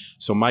that.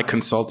 So my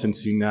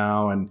consultancy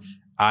now, and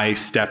I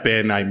step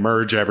in, I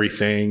merge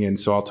everything. And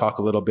so I'll talk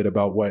a little bit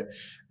about what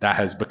that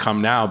has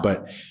become now.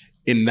 But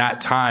in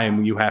that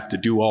time, you have to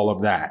do all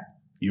of that.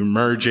 You're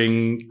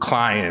merging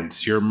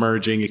clients, you're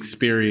merging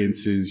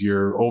experiences,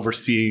 you're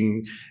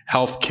overseeing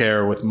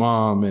healthcare with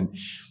mom.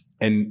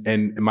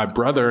 And my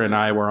brother and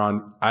I were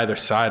on either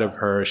side of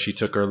her. She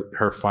took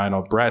her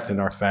final breath in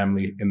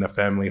the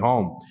family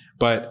home.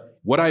 But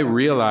what I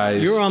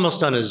realized, you were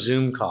almost on a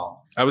Zoom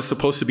call. I was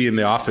supposed to be in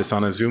the office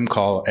on a Zoom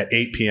call at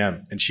 8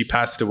 p.m. and she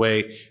passed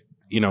away,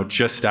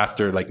 just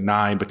after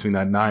 9, between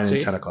that 9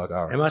 and 10 o'clock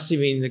hour. It must have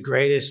been the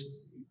greatest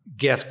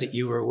gift that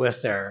you were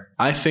with there.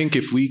 I think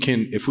if we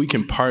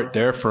can part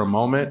there for a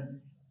moment,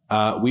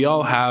 we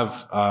all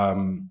have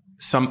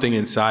something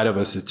inside of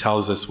us that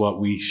tells us what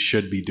we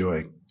should be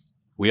doing.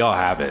 We all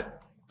have it.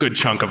 Good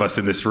chunk of us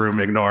in this room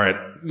ignore it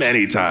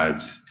many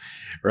times,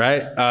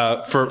 right?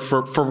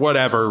 For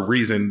whatever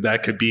reason,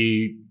 that could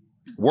be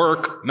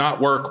work, not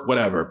work,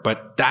 whatever.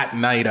 But that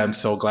night, I'm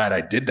so glad I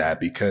did that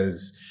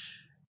because,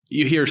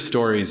 you hear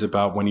stories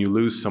about when you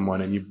lose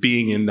someone and you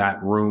being in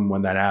that room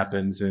when that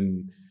happens.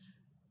 And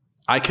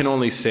I can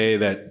only say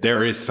that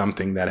there is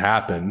something that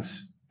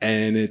happens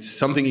and it's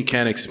something you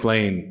can't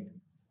explain.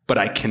 But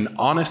I can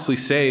honestly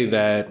say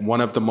that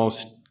one of the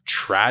most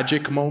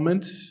tragic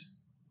moments,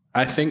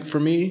 I think for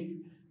me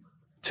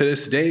to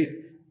this date,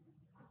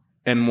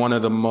 and one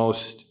of the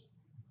most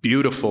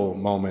beautiful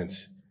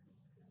moments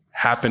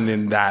happened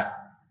in that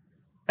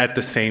at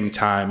the same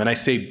time. And I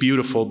say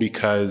beautiful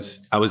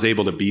because I was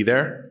able to be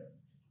there.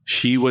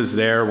 She was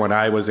there when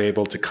I was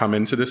able to come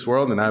into this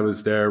world, and I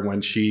was there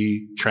when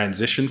she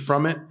transitioned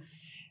from it.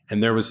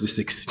 And there was this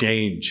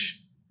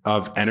exchange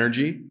of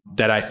energy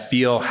that I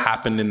feel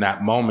happened in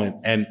that moment.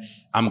 And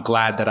I'm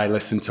glad that I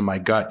listened to my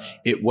gut.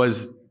 It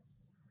was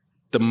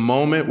the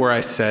moment where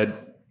I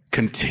said,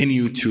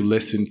 continue to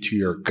listen to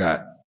your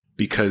gut.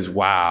 Because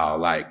wow,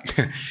 like,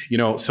 you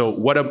know, so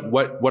what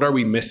are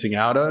we missing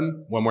out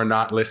on when we're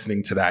not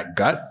listening to that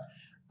gut?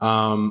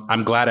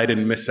 I'm glad I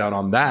didn't miss out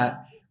on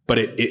that, but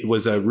it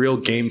was a real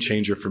game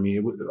changer for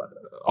me.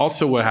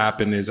 Also, what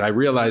happened is I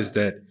realized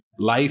that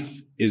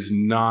life is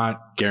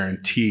not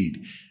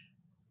guaranteed.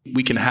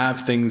 We can have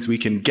things, we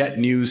can get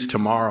news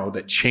tomorrow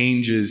that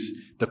changes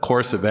the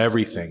course of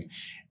everything.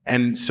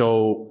 And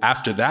so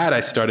after that,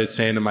 I started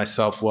saying to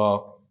myself,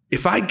 well,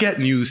 if I get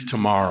news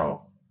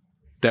tomorrow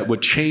that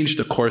would change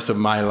the course of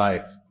my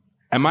life,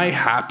 am I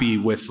happy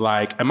with,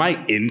 like, am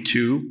I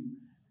into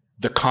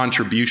the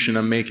contribution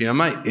I'm making? Am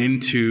I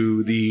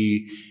into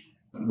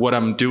what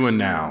I'm doing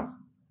now?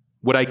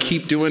 Would I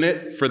keep doing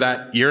it for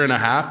that year and a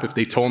half if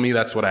they told me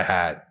that's what I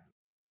had?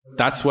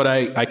 That's what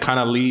I kind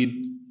of lead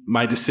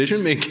my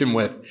decision making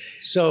with.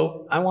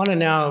 So I want to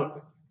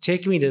now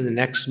take me to the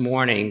next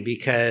morning,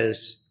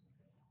 because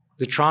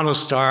the Toronto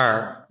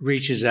Star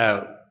reaches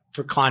out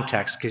for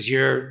context, because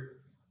your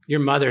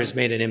mother has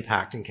made an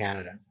impact in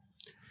Canada.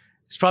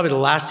 It's probably the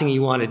last thing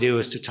you want to do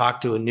is to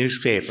talk to a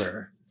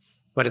newspaper,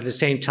 but at the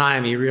same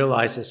time, you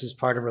realize this is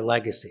part of her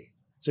legacy.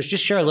 So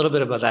just share a little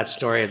bit about that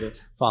story of the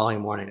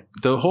following morning.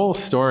 The whole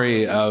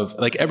story of,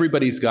 like,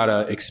 everybody's got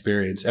an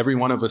experience. Every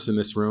one of us in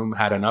this room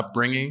had an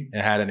upbringing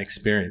and had an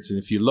experience.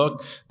 And if you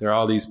look, there are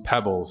all these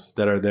pebbles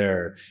that are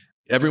there.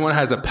 Everyone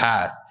has a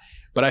path.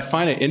 But I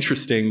find it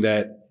interesting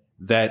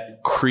that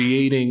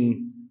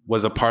creating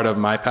was a part of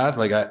my path.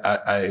 Like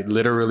I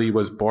literally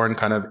was born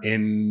kind of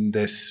in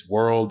this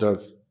world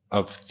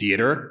of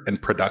theater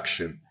and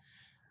production.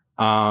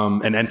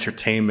 And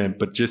entertainment,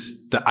 but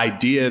just the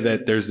idea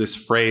that there's this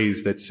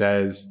phrase that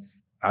says,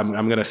 I'm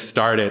going to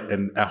start it,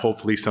 and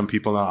hopefully some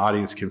people in the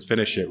audience can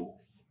finish it.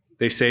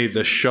 They say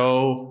the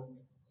show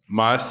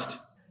must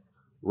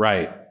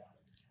write.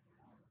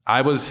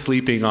 I was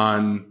sleeping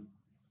on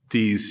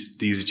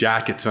these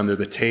jackets under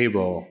the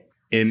table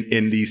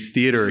in these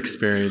theater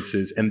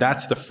experiences, and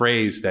that's the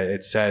phrase that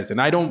it says. And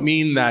I don't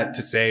mean that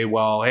to say,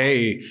 well,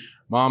 hey,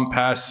 mom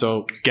passed,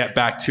 so get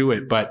back to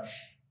it, but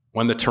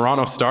when the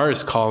Toronto Star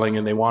is calling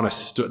and they want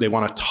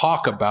to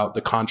talk about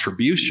the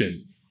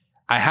contribution,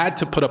 I had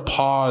to put a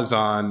pause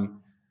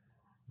on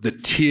the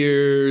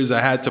tears.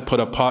 I had to put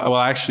a pause. Well,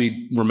 I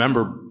actually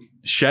remember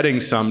shedding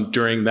some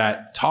during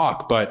that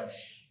talk, but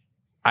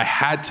I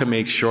had to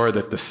make sure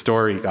that the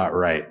story got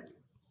right.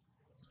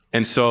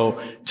 And so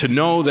to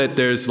know that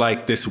there's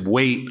like this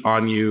weight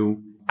on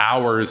you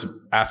hours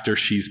after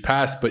she's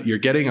passed, but you're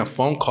getting a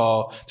phone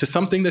call to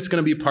something that's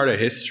going to be part of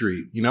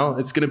history, you know,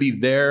 it's going to be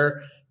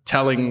there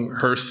telling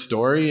her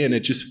story. And it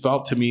just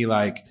felt to me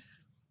like,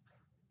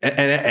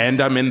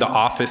 and I'm in the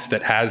office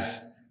that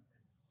has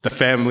the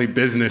family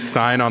business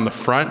sign on the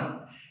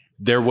front.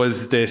 There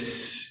was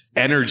this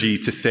energy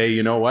to say,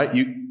 you know what,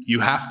 you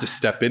have to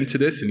step into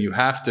this and you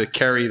have to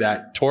carry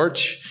that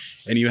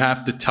torch and you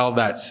have to tell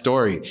that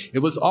story. It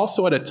was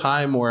also at a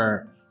time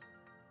where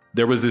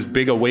there was this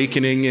big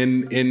awakening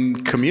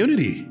in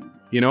community,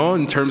 you know,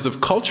 in terms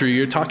of culture.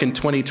 You're talking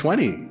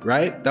 2020,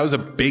 right? That was a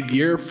big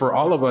year for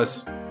all of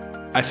us.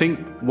 I think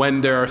when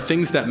there are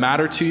things that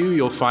matter to you,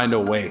 you'll find a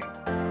way.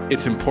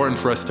 It's important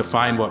for us to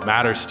find what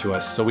matters to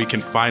us so we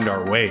can find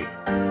our way.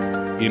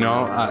 You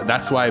know,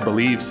 that's why I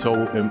believe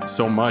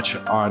so much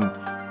on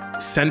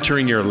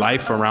centering your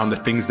life around the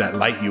things that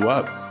light you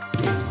up.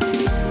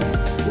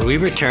 When we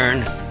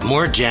return,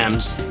 more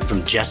gems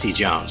from Jesse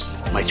Jones,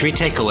 my 3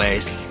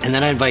 takeaways, and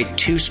then I invite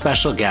 2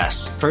 special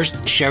guests.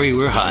 First, Sherry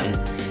Ruhan.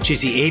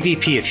 She's the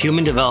AVP of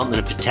Human Development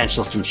and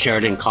Potential from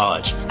Sheridan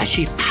College, and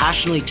she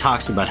passionately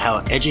talks about how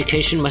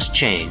education must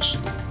change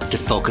to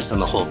focus on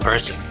the whole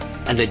person.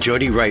 And then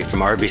Jody Wright from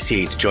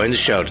RBC to join the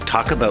show to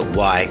talk about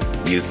why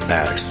youth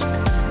matters.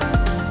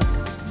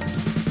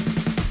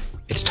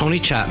 It's Tony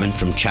Chapman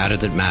from Chatter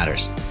That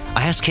Matters.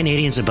 I asked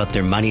Canadians about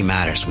their money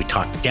matters. We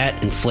talked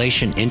debt,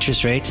 inflation,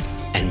 interest rates,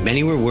 and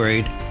many were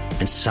worried,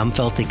 and some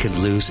felt they could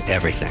lose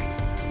everything.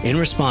 In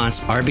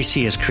response,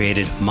 RBC has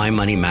created My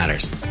Money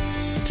Matters.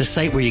 It's a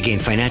site where you gain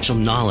financial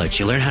knowledge,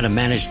 you learn how to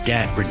manage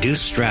debt,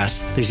 reduce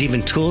stress. There's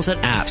even tools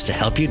and apps to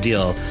help you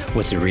deal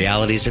with the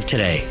realities of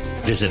today.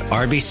 Visit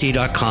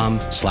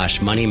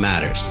rbc.com/money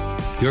matters.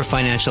 Your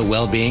financial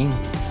well-being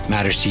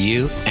matters to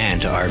you and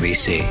to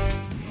RBC.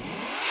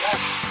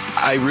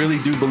 I really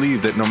do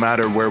believe that no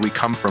matter where we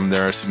come from,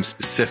 there are some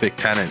specific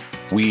tenets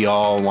we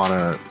all want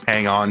to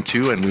hang on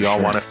to and we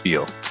all want to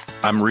feel.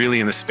 I'm really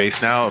in the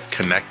space now of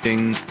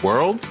connecting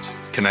worlds,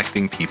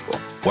 connecting people.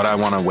 What I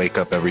want to wake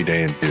up every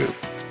day and do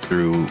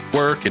through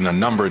work in a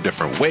number of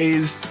different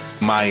ways.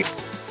 My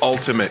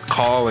ultimate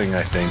calling,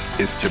 I think,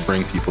 is to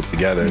bring people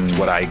together. It's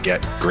what I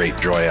get great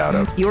joy out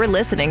of. You're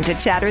listening to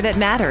Chatter That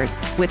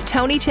Matters with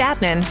Tony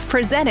Chapman,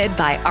 presented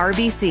by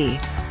RBC.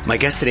 My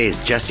guest today is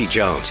Jesse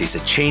Jones. He's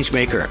a change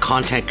maker, a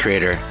content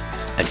creator,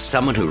 and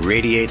someone who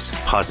radiates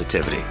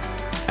positivity.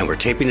 And we're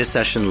taping this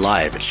session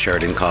live at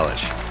Sheridan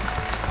College.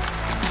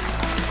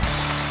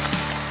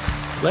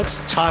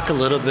 Let's talk a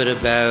little bit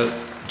about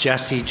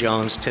Jesse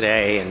Jones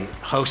today, and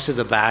host of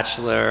The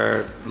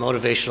Bachelor,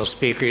 motivational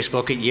speaker. You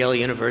spoke at Yale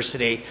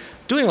University,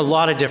 doing a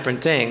lot of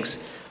different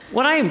things.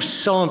 What I am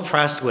so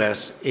impressed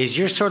with is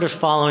you're sort of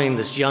following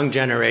this young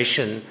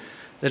generation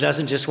that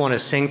doesn't just want to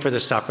sing for the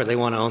supper, they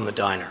want to own the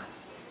diner.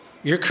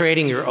 You're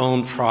creating your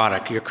own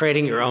product. You're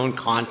creating your own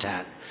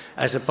content,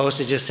 as opposed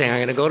to just saying, I'm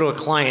going to go to a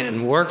client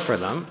and work for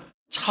them.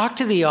 Talk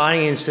to the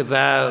audience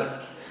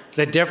about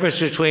the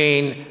difference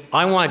between,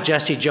 I want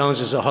Jesse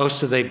Jones as a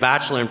host of The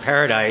Bachelor in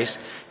Paradise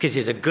because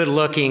he's a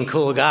good-looking,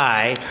 cool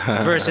guy,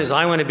 versus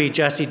I want to be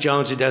Jesse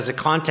Jones who does a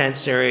content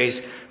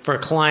series for a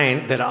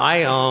client that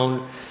I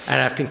own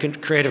and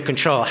have creative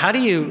control. How do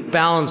you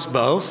balance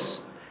both?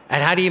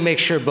 And how do you make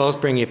sure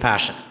both bring you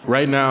passion?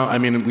 Right now, I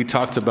mean, we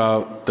talked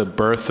about the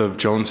birth of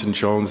Jones &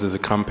 Jones as a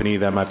company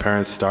that my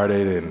parents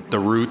started and the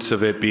roots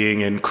of it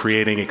being in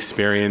creating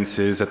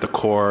experiences at the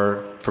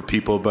core for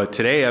people. But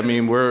today, I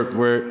mean, we're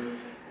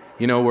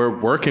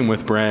working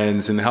with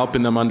brands and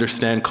helping them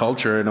understand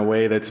culture in a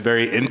way that's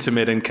very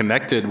intimate and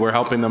connected. We're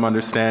helping them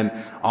understand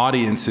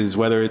audiences,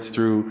 whether it's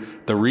through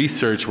the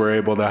research we're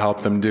able to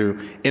help them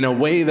do in a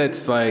way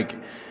that's like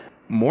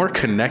more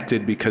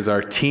connected because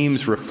our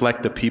teams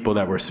reflect the people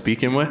that we're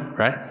speaking with,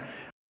 right?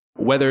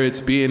 Whether it's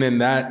being in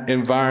that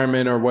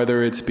environment or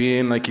whether it's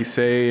being, like you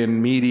say,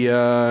 in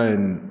media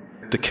and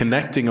the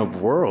connecting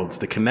of worlds,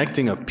 the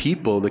connecting of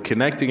people, the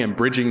connecting and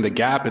bridging the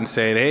gap and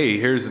saying, hey,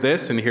 here's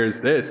this and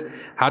here's this.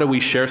 How do we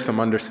share some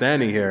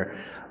understanding here?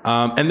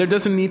 And there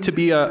doesn't need to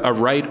be a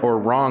right or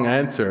wrong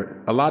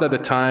answer. A lot of the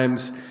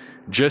times,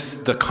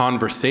 just the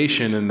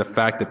conversation and the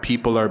fact that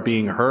people are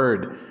being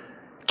heard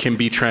can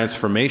be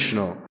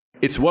transformational.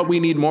 It's what we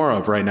need more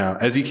of right now.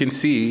 As you can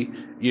see,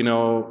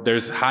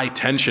 there's high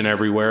tension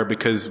everywhere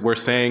because we're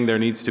saying there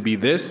needs to be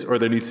this or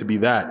there needs to be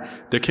that.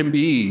 There can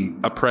be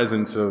a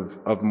presence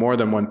of more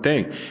than one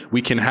thing.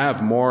 We can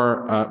have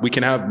more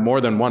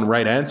than one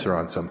right answer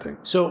on something.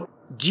 So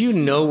do you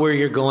know where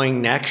you're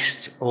going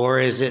next? Or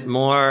is it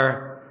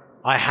more,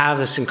 I have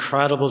this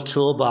incredible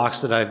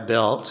toolbox that I've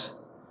built.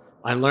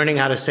 I'm learning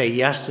how to say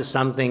yes to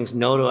some things,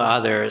 no to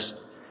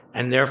others.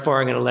 And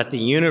therefore I'm going to let the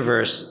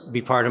universe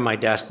be part of my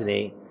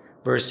destiny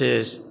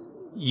versus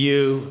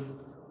you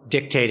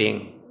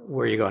dictating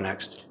where you go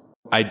next?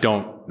 I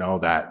don't know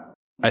that.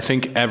 I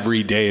think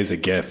every day is a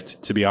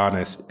gift, to be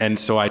honest. And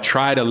so I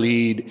try to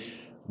lead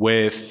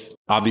with,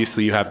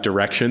 obviously you have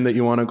direction that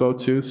you want to go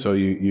to. So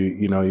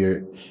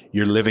you're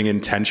living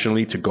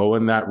intentionally to go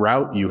in that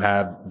route. You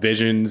have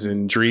visions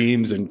and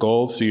dreams and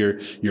goals. So you're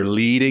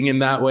leading in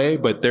that way,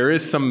 but there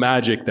is some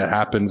magic that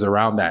happens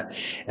around that.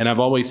 And I've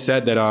always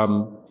said that,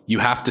 you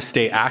have to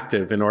stay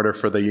active in order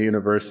for the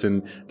universe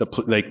and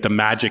the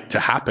magic to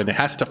happen. It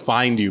has to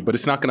find you, but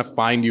it's not going to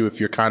find you if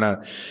you're kind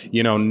of,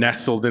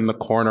 nestled in the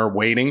corner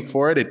waiting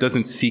for it. It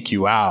doesn't seek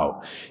you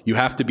out. You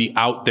have to be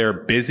out there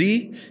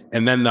busy,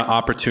 and then the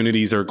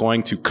opportunities are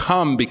going to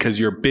come because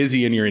you're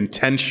busy and you're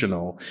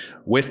intentional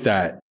with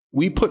that.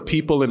 We put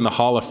people in the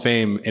Hall of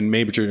Fame in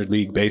Major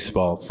League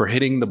Baseball for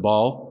hitting the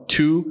ball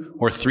 2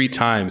 or 3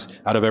 times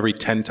out of every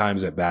 10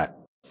 times at bat.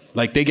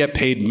 Like they get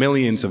paid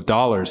millions of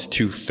dollars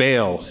to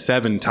fail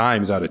 7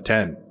 times out of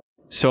 10.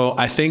 So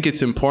I think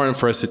it's important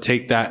for us to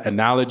take that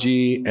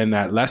analogy and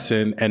that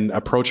lesson and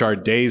approach our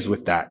days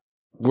with that.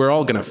 We're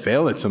all going to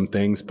fail at some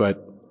things,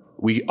 but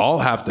we all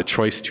have the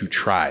choice to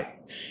try.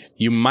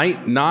 You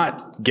might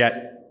not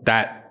get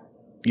that,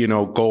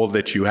 goal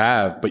that you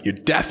have, but you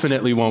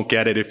definitely won't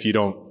get it if you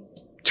don't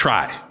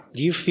try.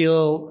 Do you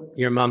feel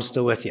your mom's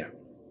still with you?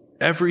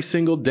 Every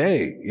single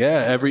day.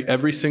 Yeah,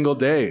 every single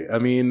day. I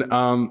mean,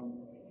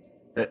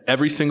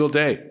 every single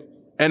day.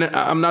 And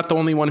I'm not the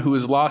only one who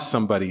has lost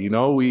somebody.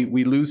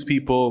 We lose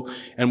people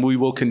and we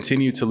will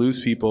continue to lose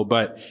people.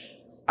 But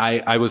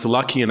I was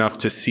lucky enough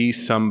to see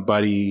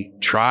somebody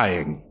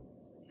trying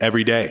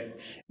every day.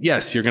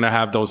 Yes, you're going to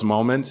have those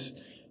moments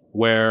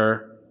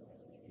where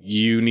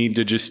you need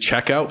to just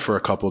check out for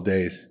a couple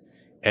days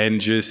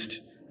and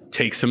just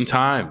take some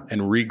time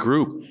and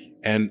regroup.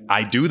 And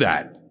I do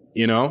that,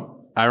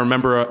 I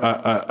remember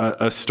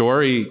a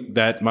story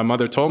that my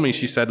mother told me.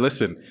 She said,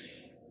 listen,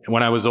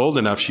 when I was old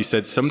enough, she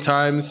said,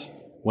 sometimes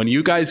when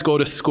you guys go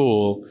to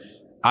school,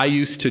 I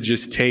used to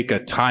just take a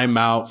time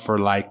out for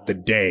like the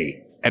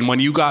day. And when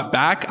you got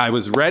back, I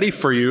was ready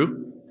for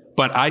you,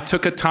 but I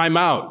took a time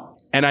out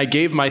and I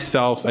gave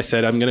myself, I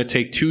said, I'm going to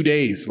take 2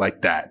 days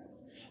like that.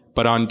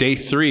 But on day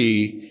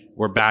 3,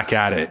 we're back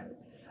at it.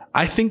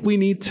 I think we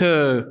need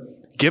to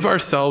give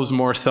ourselves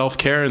more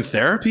self-care and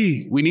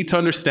therapy. We need to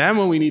understand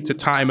when we need to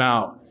time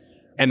out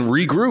and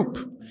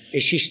regroup.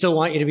 Does she still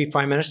want you to be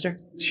prime minister?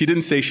 She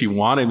didn't say she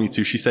wanted me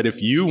to. She said, if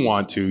you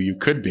want to, you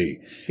could be.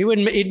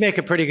 He'd make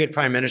a pretty good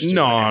prime minister.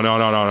 No.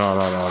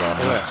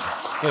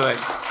 He would.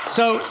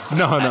 So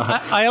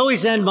I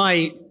always end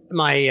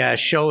my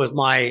show with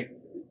my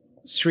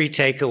 3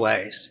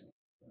 takeaways.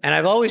 And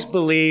I've always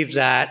believed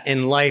that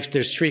in life,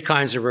 there's 3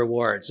 kinds of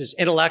rewards. There's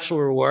intellectual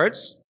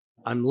rewards.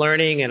 I'm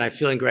learning and I'm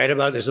feeling great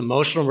about it. There's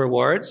emotional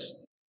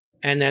rewards.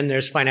 And then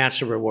there's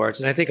financial rewards.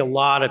 And I think a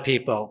lot of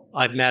people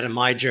I've met in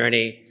my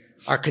journey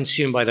are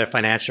consumed by their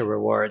financial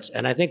rewards.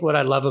 And I think what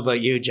I love about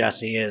you,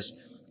 Jesse,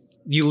 is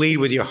you lead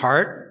with your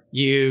heart.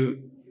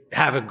 You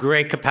have a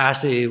great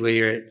capacity with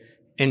your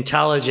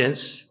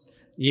intelligence.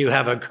 You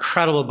have an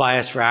incredible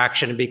bias for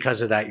action. And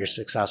because of that, you're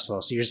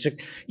successful. So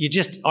you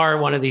just are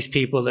one of these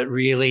people that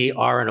really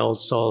are an old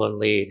soul and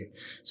lead.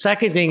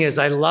 Second thing is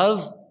I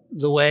love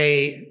the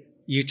way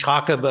you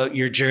talk about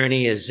your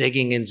journey as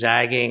zigging and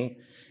zagging.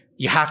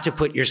 You have to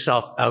put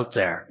yourself out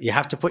there. You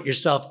have to put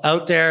yourself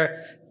out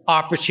there.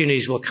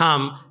 Opportunities will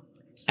come.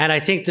 And I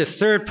think the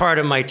third part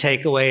of my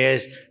takeaway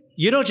is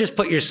you don't just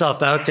put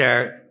yourself out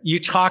there. You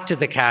talk to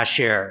the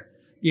cashier.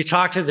 You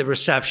talk to the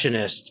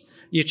receptionist.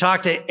 You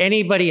talk to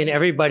anybody and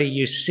everybody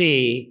you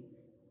see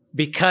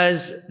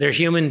because they're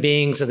human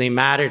beings and they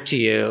matter to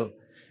you.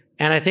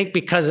 And I think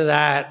because of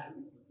that,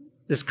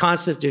 this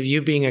concept of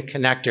you being a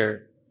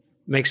connector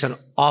makes an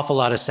awful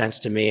lot of sense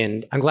to me.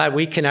 And I'm glad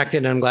we connected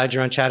and I'm glad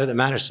you're on Chatter That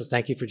Matters. So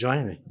thank you for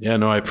joining me. Yeah,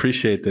 no, I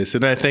appreciate this.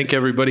 And I thank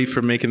everybody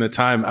for making the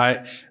time.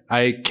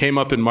 I came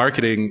up in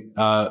marketing,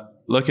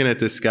 looking at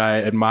this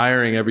guy,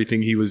 admiring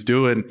everything he was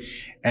doing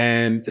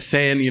and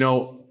saying,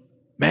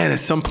 man, at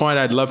some point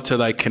I'd love to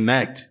like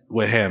connect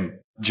with him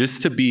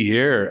just to be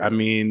here. I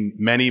mean,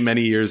 many,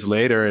 many years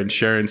later and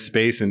sharing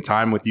space and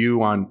time with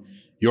you on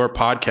your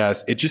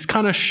podcast, it just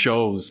kind of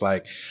shows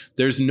like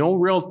there's no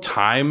real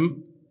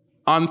time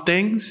on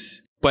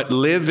things, but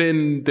live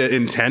in the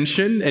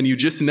intention and you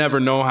just never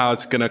know how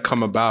it's going to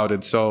come about.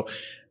 And so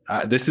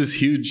this is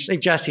huge. I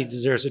think Jesse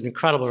deserves an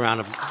incredible round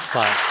of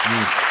applause.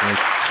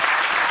 Thanks.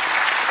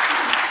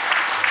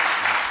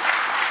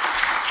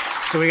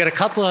 So we got a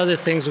couple other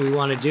things we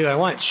want to do. I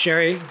want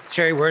Sherry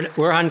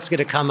Werhan's going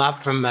to come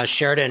up from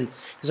Sheridan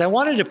because I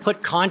wanted to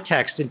put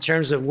context in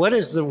terms of what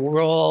is the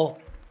role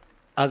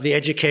of the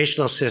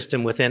educational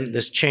system within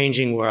this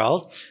changing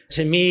world.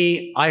 To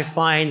me, I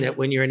find that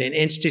when you're in an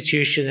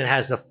institution that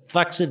has the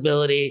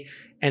flexibility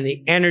and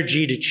the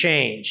energy to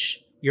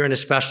change, you're in a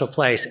special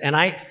place.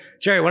 And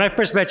Jerry, when I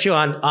first met you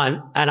and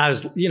I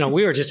was, we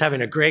were just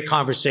having a great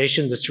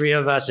conversation, the 3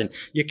 of us, and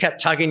you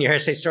kept tugging your hair,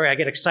 say, sorry, I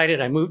get excited.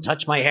 I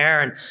touch my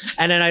hair.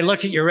 And then I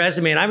looked at your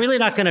resume and I'm really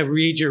not going to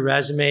read your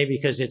resume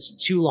because it's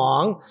too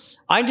long.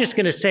 I'm just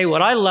going to say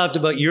what I loved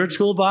about your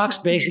toolbox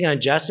based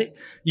on Jesse.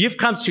 You've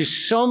come through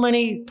so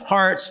many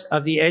parts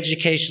of the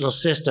educational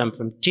system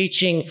from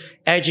teaching,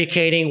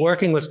 educating,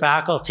 working with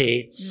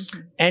faculty. Mm-hmm.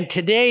 And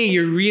today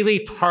you're really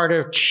part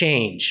of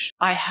change.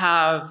 I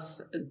have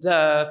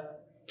the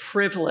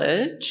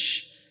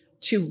privilege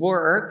to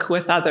work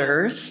with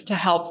others to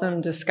help them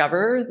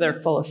discover their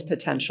fullest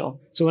potential.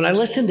 So when I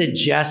listen to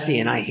Jesse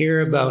and I hear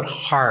about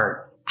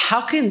heart, how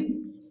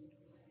can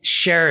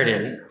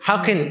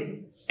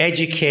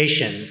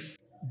education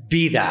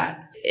be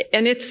that?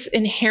 And it's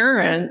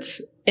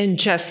inherent in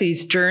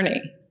Jesse's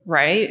journey,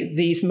 right?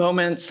 These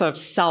moments of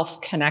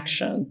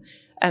self-connection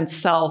and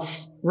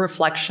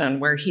self-reflection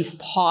where he's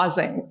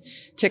pausing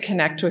to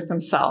connect with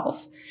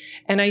himself.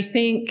 And I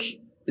think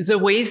the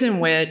ways in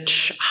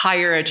which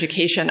higher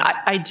education,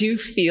 I do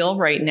feel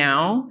right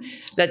now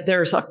that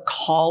there's a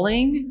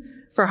calling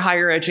for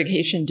higher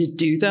education to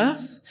do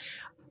this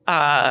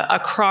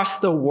across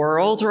the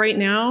world right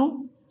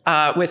now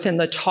within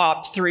the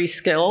top 3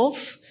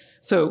 skills.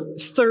 So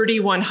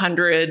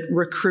 3,100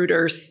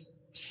 recruiters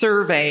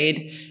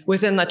surveyed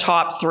within the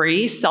top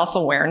 3,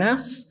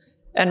 self-awareness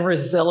and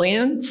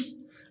resilience,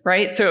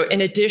 right? So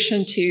in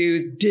addition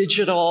to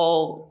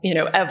digital,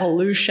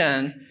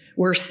 evolution,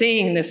 we're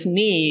seeing this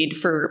need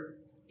for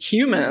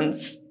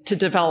humans to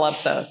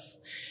develop this.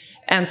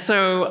 And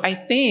so I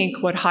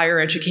think what higher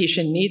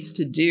education needs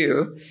to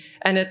do,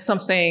 and it's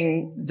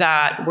something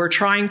that we're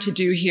trying to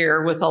do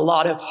here with a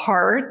lot of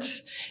heart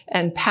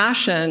and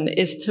passion,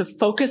 is to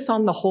focus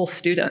on the whole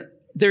student.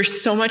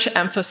 There's so much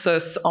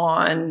emphasis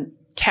on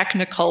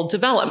technical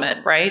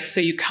development, right? So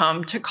you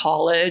come to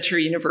college or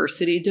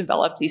university,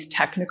 develop these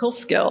technical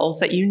skills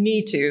that you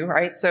need to,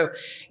 right? So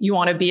you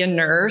want to be a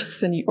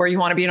nurse or you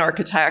want to be an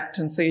architect.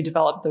 And so you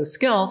develop those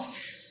skills.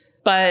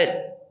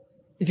 But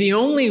the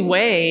only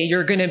way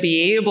you're going to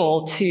be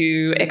able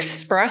to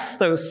express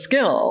those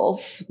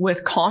skills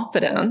with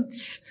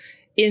confidence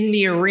in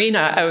the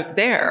arena out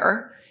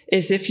there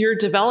is if you're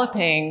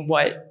developing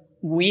what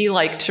we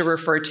like to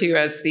refer to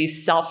as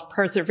these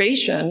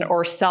self-preservation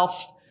or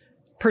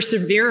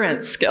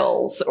self-perseverance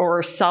skills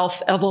or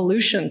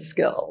self-evolution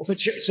skills.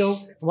 So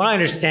from what I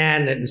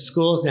understand that in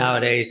schools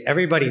nowadays,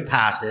 everybody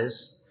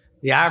passes.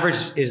 The average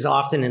is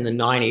often in the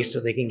 90s, so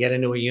they can get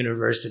into a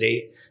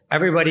university.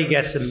 Everybody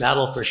gets a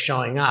medal for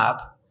showing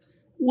up.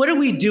 What do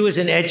we do as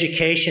an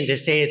education to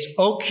say it's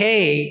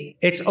okay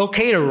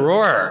to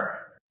roar?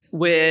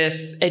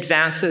 With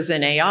advances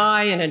in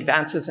AI and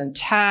advances in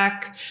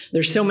tech,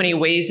 there's so many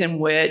ways in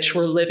which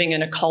we're living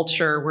in a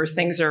culture where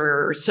things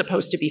are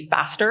supposed to be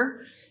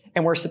faster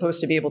and we're supposed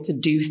to be able to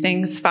do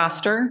things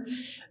faster.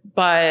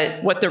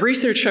 But what the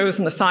research shows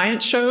and the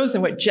science shows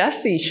and what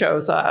Jessie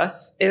shows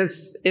us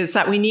is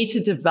that we need to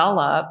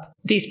develop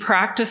these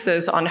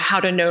practices on how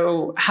to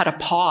know how to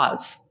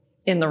pause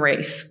in the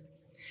race.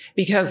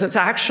 Because it's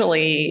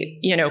actually,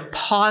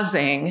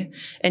 pausing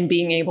and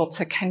being able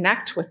to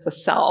connect with the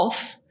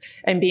self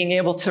and being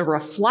able to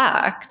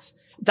reflect.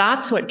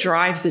 That's what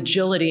drives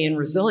agility and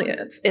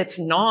resilience. It's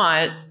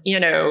not,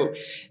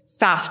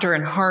 faster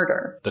and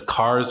harder. The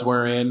cars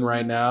we're in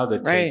right now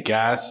that take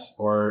gas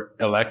or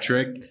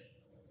electric,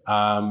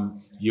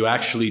 you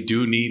actually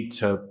do need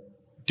to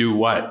do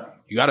what?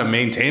 You got to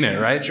maintain it,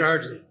 right?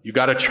 Charge them. You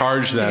got to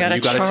charge them.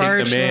 You got to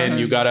take them in.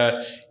 You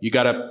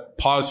got to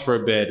pause for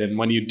a bit. And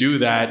when you do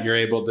that, you're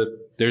able to,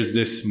 there's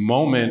this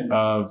moment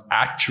of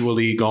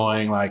actually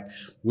going like,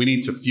 we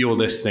need to fuel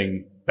this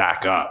thing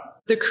back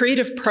up. The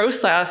creative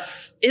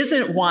process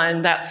isn't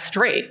one that's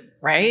straight,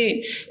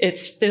 right?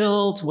 It's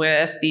filled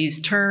with these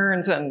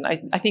turns. And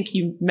I think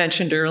you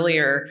mentioned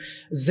earlier,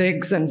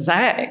 zigs and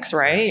zags,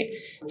 right?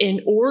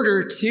 In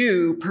order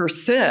to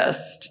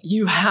persist,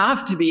 you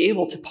have to be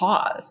able to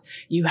pause.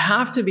 You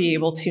have to be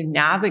able to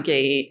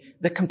navigate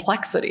the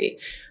complexity.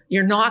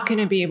 You're not going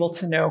to be able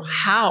to know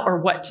how or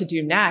what to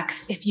do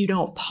next if you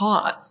don't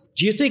pause.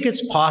 Do you think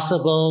it's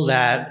possible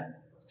that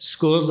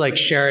schools like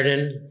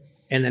Sheridan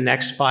in the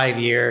next 5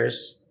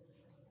 years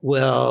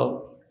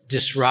will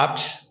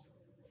disrupt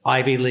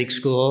Ivy League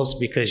schools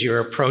because you're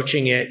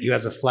approaching it, you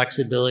have the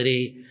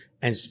flexibility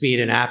and speed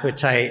and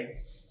appetite,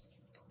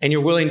 and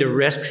you're willing to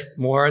risk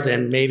more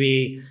than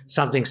maybe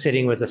something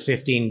sitting with a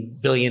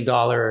 $15 billion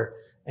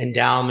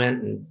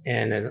endowment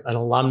and an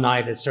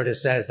alumni that sort of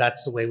says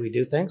that's the way we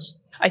do things?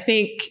 I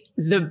think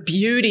the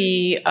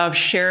beauty of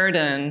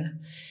Sheridan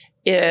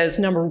is,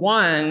 number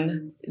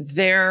one,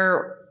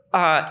 their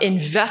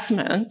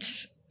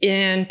investment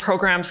in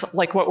programs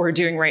like what we're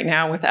doing right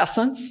now with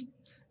Essence,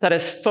 that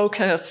is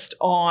focused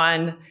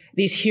on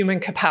these human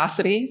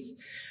capacities.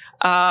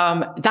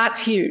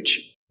 That's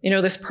huge.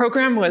 This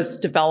program was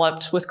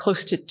developed with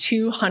close to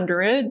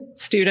 200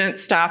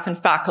 students, staff, and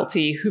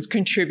faculty who've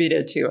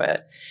contributed to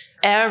it.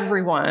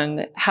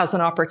 Everyone has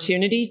an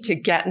opportunity to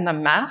get in the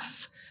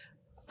mess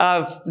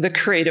of the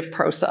creative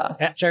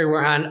process. Sherry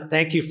Warhan,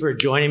 thank you for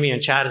joining me on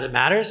Chatter That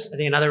Matters. I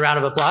think another round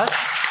of applause.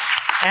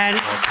 And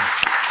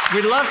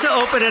we'd love to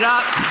open it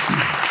up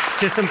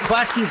to some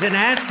questions and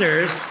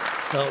answers.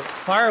 So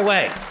far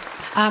away.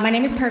 My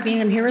name is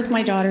Parveen. I'm here with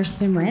my daughter,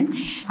 Simran.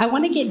 I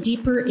want to get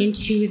deeper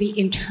into the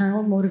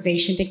internal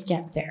motivation to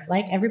get there.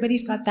 Like,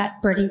 everybody's got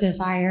that burning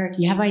desire.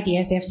 You have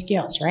ideas, they have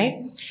skills,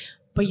 right?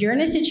 But you're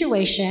in a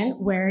situation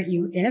where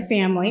you're in a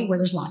family where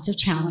there's lots of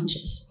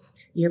challenges.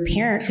 Your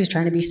parent, who's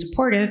trying to be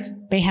supportive,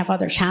 may have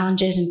other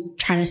challenges and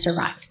trying to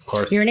survive. Of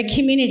course. You're in a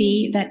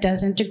community that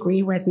doesn't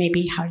agree with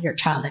maybe how your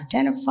child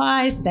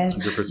identifies, says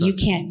 100%. You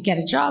can't get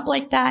a job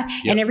like that,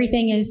 Yep. and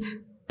everything is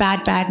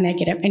bad,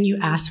 negative, and you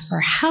ask for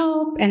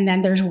help, and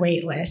then there's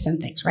wait lists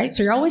and things, right?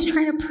 So you're always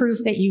trying to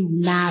prove that you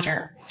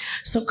matter.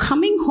 So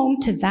coming home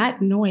to that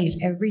noise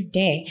every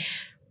day,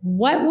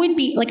 what would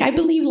be, like, I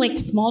believe like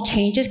small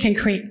changes can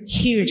create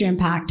huge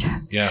impact.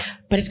 Yeah.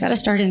 But it's got to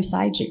start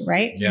inside you,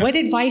 right? Yeah. What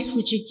advice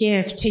would you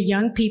give to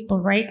young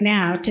people right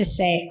now to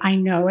say, I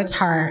know it's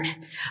hard.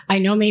 I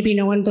know maybe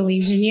no one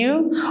believes in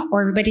you, or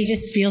everybody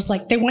just feels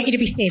like they want you to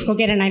be safe. Go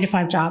get a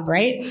 9-to-5 job,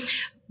 right?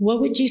 What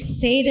would you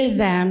say to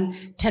them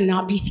to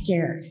not be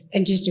scared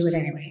and just do it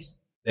anyways?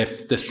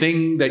 If the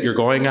thing that you're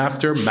going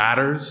after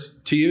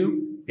matters to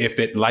you, if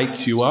it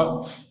lights you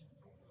up,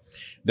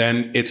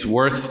 then it's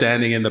worth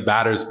standing in the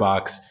batter's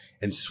box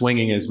and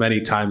swinging as many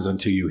times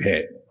until you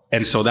hit.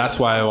 And so that's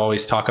why I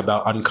always talk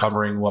about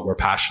uncovering what we're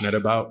passionate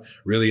about,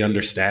 really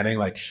understanding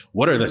like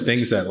what are the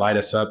things that light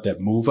us up, that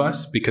move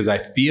us, because I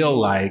feel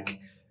like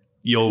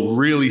you'll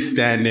really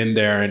stand in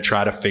there and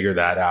try to figure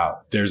that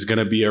out. There's going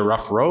to be a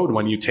rough road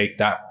when you take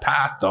that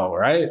path though,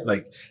 right?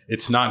 Like,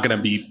 it's not going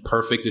to be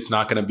perfect. It's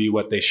not going to be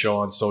what they show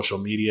on social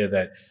media,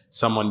 that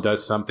someone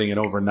does something and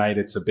overnight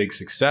it's a big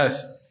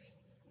success.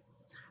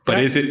 But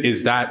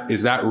is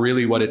that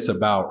really what it's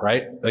about,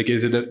 right? Like,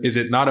 is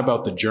it not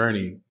about the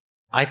journey?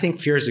 I think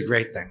fear is a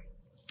great thing.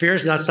 Fear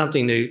is not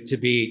something to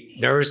be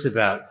nervous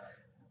about.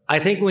 I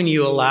think when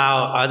you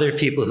allow other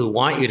people who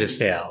want you to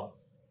fail,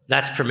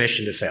 that's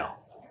permission to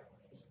fail.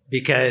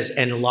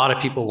 And a lot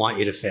of people want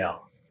you to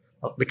fail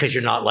because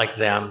you're not like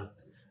them,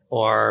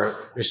 or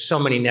there's so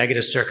many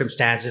negative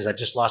circumstances. I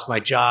just lost my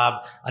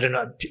job. I don't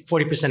know.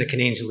 40% of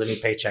Canadians are living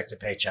paycheck to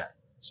paycheck.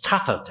 It's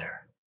tough out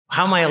there.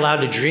 How am I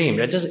allowed to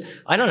dream?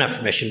 I don't have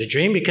permission to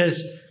dream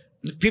because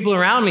the people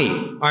around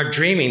me aren't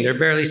dreaming. They're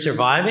barely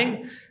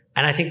surviving.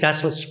 And I think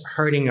that's what's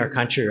hurting our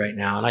country right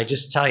now. And I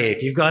just tell you,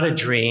 if you've got a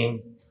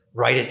dream,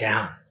 write it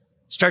down.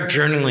 Start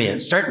journaling it.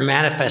 Start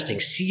manifesting.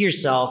 See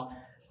yourself.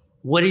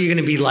 What are you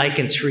going to be like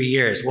in 3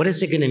 years? What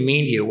is it going to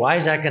mean to you? Why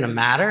is that going to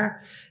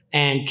matter?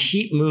 And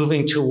keep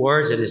moving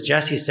towards it. As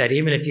Jesse said,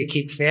 even if you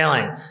keep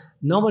failing,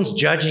 no one's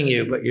judging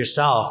you but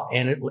yourself.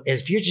 And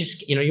if you're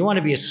just, you want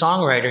to be a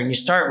songwriter and you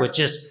start with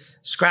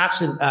just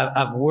scraps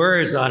of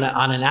words on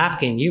a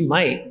napkin, you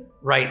might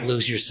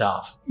lose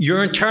yourself.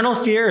 Your internal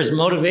fear is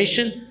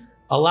motivation.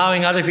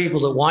 Allowing other people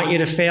to want you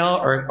to fail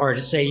or to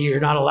say you're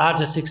not allowed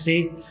to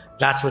succeed,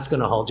 that's what's going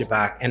to hold you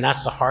back. And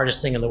that's the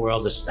hardest thing in the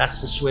world. That's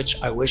the switch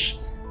I wish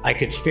I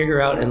could figure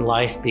out in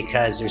life,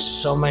 because there's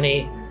so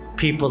many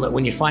people that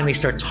when you finally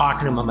start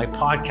talking to them on my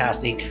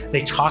podcast, they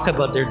talk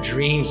about their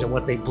dreams and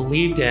what they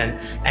believed in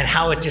and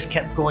how it just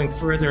kept going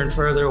further and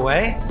further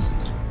away.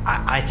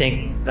 I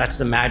think that's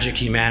the magic of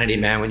humanity,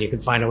 man, when you can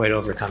find a way to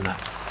overcome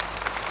that.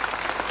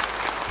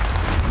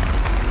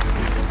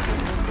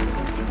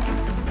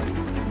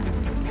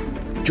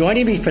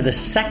 Joining me for the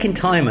second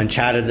time on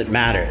Chatter That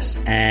Matters,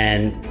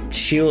 and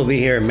she will be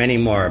here many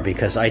more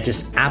because I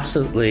just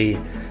absolutely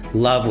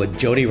love what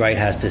Jody Wright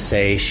has to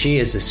say. She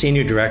is the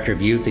Senior Director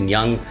of Youth and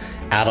Young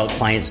Adult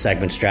Client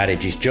Segment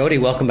Strategies. Jody,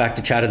 welcome back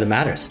to Chatter That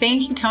Matters.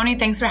 Thank you, Tony.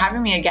 Thanks for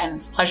having me again.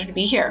 It's a pleasure to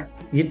be here.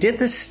 You did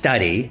the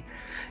study,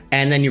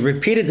 and then you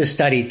repeated the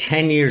study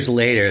 10 years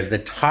later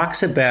that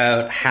talks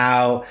about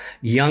how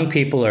young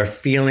people are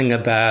feeling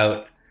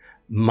about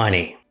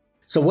money.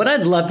 So what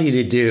I'd love you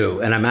to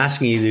do, and I'm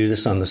asking you to do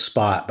this on the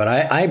spot, but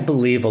I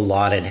believe a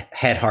lot in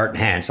head, heart, and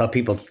hands, how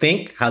people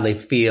think, how they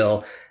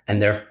feel,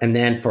 and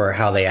then for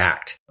how they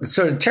act.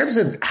 So in terms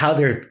of how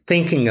they're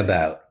thinking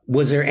about,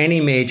 was there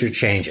any major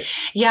changes?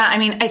 Yeah,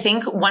 I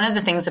think one of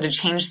the things that had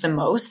changed the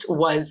most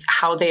was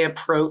how they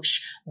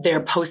approach their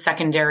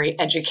post-secondary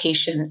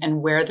education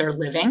and where they're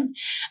living.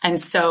 And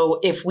so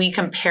if we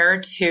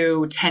compare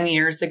to 10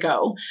 years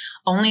ago,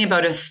 only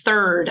about a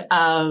third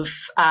of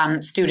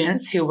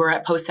students who were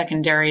at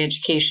post-secondary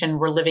education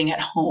were living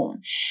at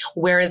home,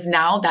 whereas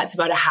now that's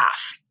about a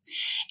half.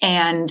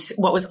 And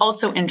what was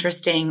also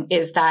interesting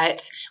is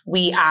that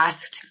we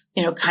asked,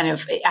 kind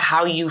of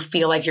how you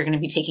feel like you're going to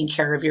be taking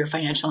care of your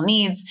financial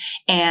needs.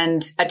 And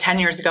 10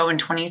 years ago in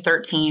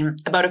 2013,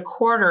 about a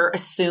quarter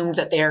assumed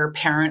that their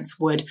parents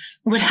would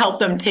help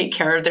them take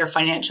care of their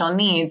financial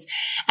needs.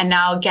 And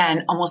now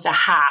again, almost a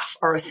half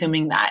are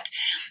assuming that.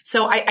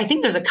 So I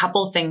think there's a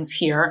couple things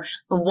here.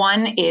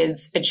 One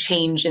is a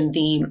change in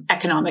the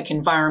economic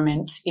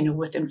environment,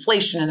 with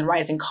inflation and the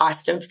rising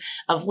cost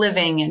of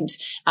living and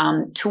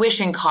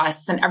tuition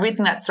costs and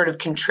everything that's sort of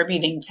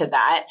contributing to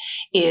that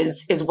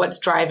is what's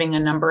driving a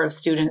number of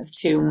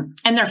students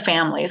and their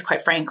families,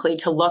 quite frankly,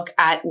 to look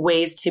at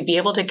ways to be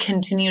able to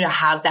continue to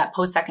have that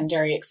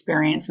post-secondary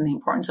experience and the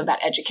importance of that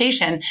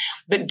education,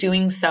 but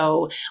doing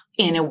so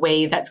in a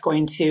way that's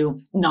going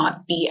to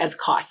not be as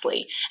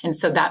costly. And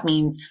so that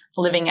means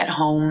living at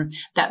home.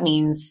 That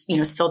means,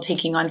 still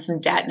taking on some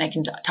debt. And I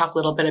can talk a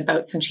little bit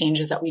about some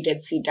changes that we did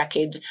see a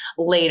decade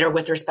later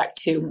with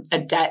respect to the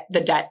debt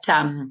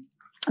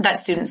that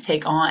students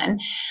take on.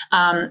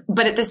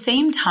 But at the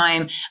same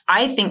time,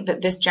 I think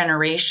that this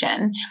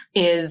generation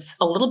is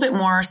a little bit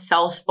more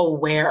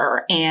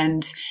self-aware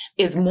and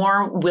is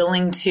more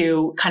willing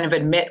to kind of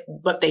admit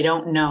what they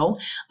don't know.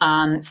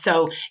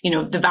 So,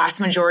 the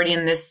vast majority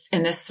in this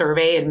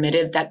survey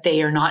admitted that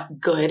they are not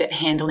good at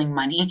handling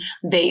money.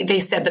 They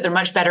said that they're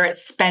much better at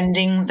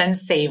spending than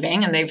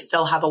saving, and they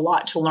still have a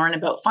lot to learn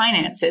about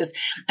finances.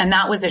 And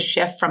that was a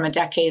shift from a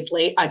decade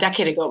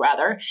ago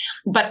rather.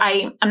 But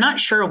I'm not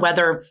sure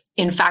whether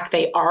in fact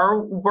they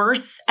are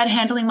worse at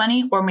handling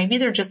money, or maybe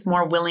they're just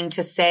more willing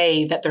to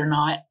say that they're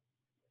not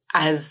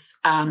as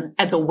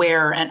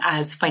aware and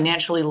as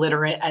financially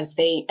literate as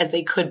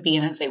they could be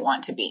and as they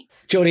want to be.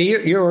 Jody,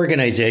 your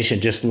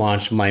organization just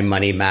launched My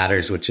Money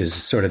Matters, which is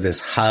sort of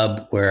this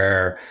hub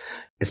where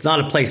it's not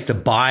a place to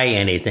buy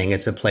anything.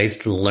 It's a place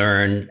to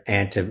learn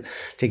and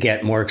to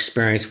get more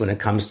experience when it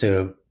comes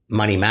to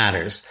money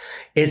matters.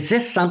 Is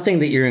this something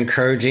that you're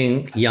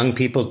encouraging young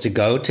people to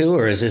go to,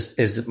 or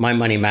is My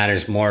Money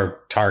Matters more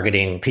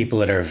targeting people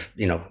that are,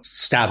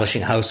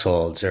 establishing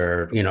households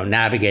or,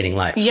 navigating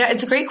life? Yeah,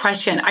 it's a great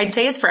question. I'd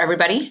say it's for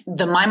everybody.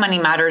 The My Money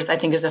Matters, I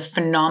think, is a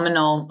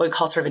phenomenal, what we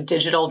call sort of a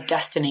digital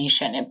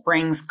destination. It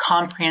brings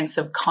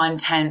comprehensive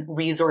content,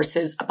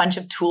 resources, a bunch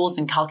of tools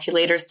and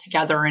calculators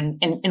together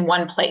in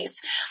one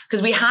place.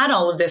 Because we had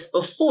all of this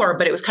before,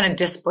 but it was kind of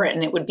disparate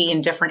and it would be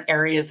in different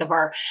areas of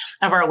our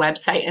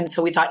website. And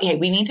so we thought, hey,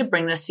 we need to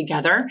bring this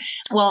together.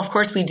 Well, of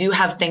course, we do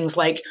have things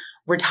like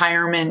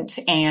retirement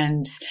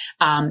and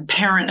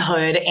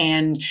parenthood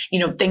and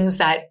things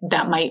that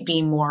might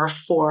be more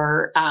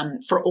for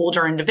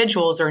older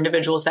individuals or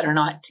individuals that are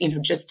not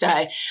just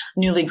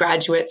newly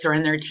graduates or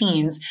in their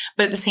teens.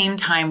 But at the same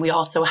time, we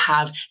also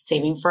have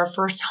saving for a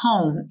first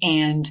home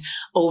and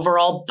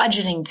overall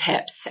budgeting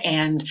tips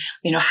and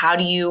how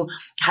do you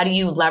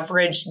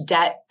leverage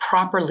debt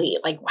properly,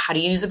 like how to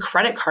use a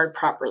credit card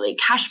properly,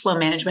 cash flow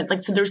management.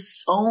 So there's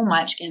so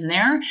much in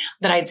there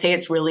that I'd say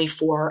it's really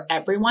for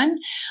everyone.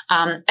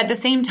 At the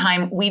same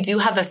time, we do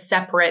have a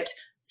separate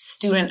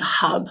student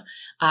hub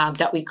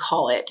that we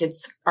call it.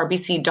 It's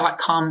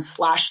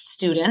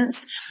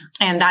rbc.com/students.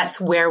 And that's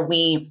where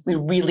we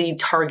really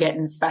target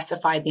and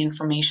specify the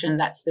information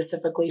that's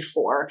specifically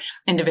for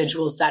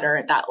individuals that are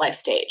at that life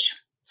stage.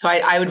 So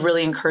I would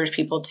really encourage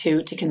people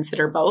to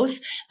consider both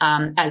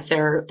as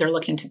they're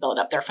looking to build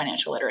up their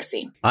financial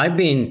literacy. I've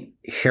been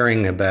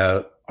hearing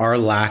about our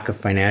lack of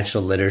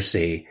financial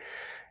literacy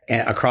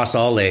across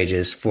all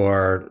ages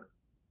for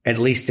at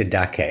least a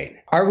decade.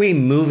 Are we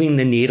moving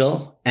the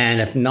needle?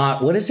 And if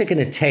not, what is it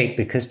going to take?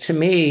 Because to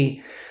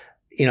me,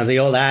 the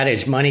old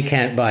adage, money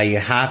can't buy you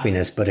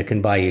happiness, but it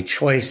can buy you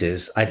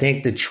choices. I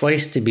think the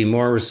choice to be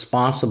more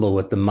responsible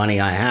with the money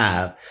I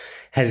have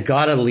has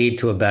got to lead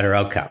to a better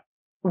outcome.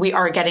 We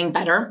are getting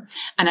better.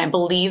 And I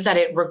believe that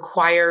it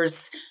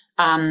requires,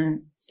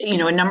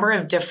 a number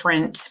of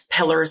different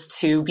pillars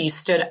to be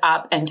stood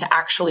up and to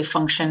actually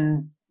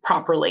function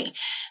properly.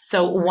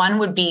 So one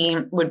would be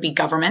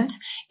government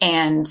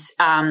and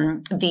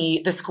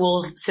the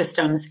school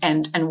systems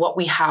and what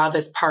we have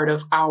as part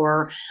of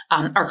our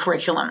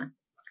curriculum.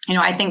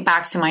 I think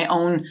back to my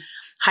own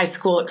high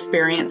school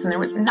experience, and there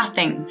was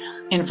nothing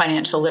in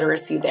financial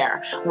literacy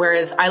there.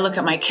 Whereas I look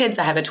at my kids,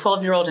 I have a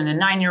 12-year-old and a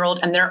 9-year-old,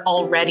 and they're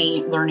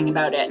already learning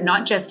about it,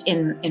 not just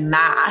in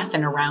math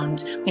and around,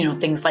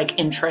 things like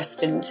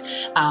interest and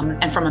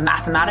from a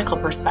mathematical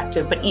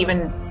perspective, but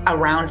even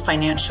around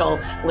financial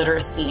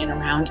literacy and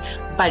around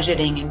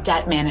budgeting and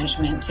debt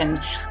management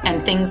and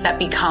things that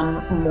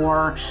become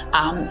more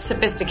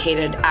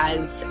sophisticated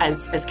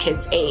as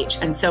kids age.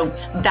 And so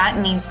that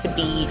needs to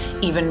be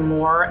even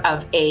more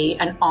of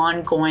an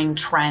ongoing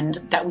trend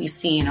that we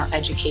see in our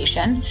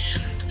education.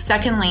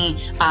 Secondly,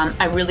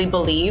 I really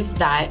believe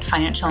that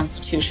financial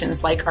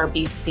institutions like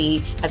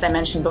RBC, as I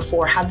mentioned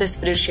before, have this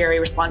fiduciary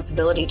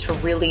responsibility to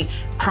really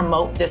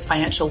promote this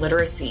financial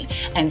literacy.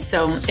 And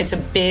so it's a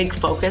big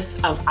focus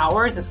of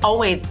ours. It's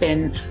always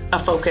been a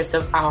focus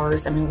of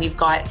ours. I mean, we've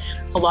got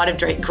a lot of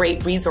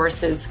great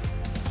resources.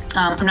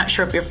 I'm not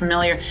sure if you're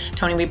familiar,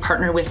 Tony, we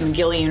partnered with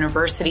McGill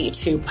University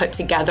to put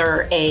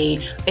together a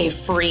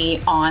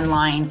free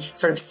online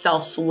sort of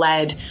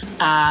self-led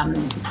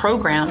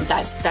program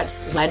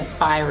that's led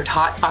by or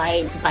taught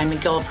by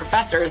McGill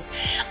professors.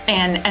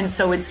 And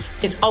so it's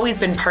always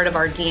been part of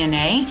our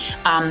DNA,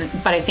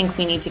 but I think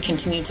we need to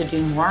continue to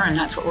do more, and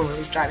that's what we're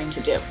really striving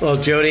to do. Well,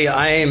 Jody,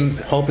 I am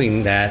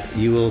hoping that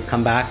you will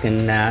come back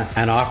and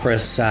offer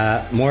us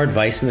more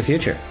advice in the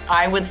future.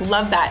 I would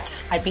love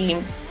that. I'd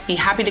be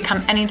happy to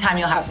come anytime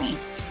you'll have me.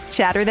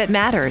 Chatter That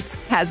Matters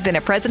has been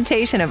a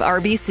presentation of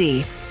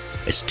RBC.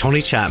 It's Tony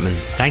Chapman.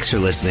 Thanks for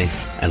listening,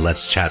 and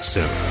let's chat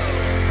soon.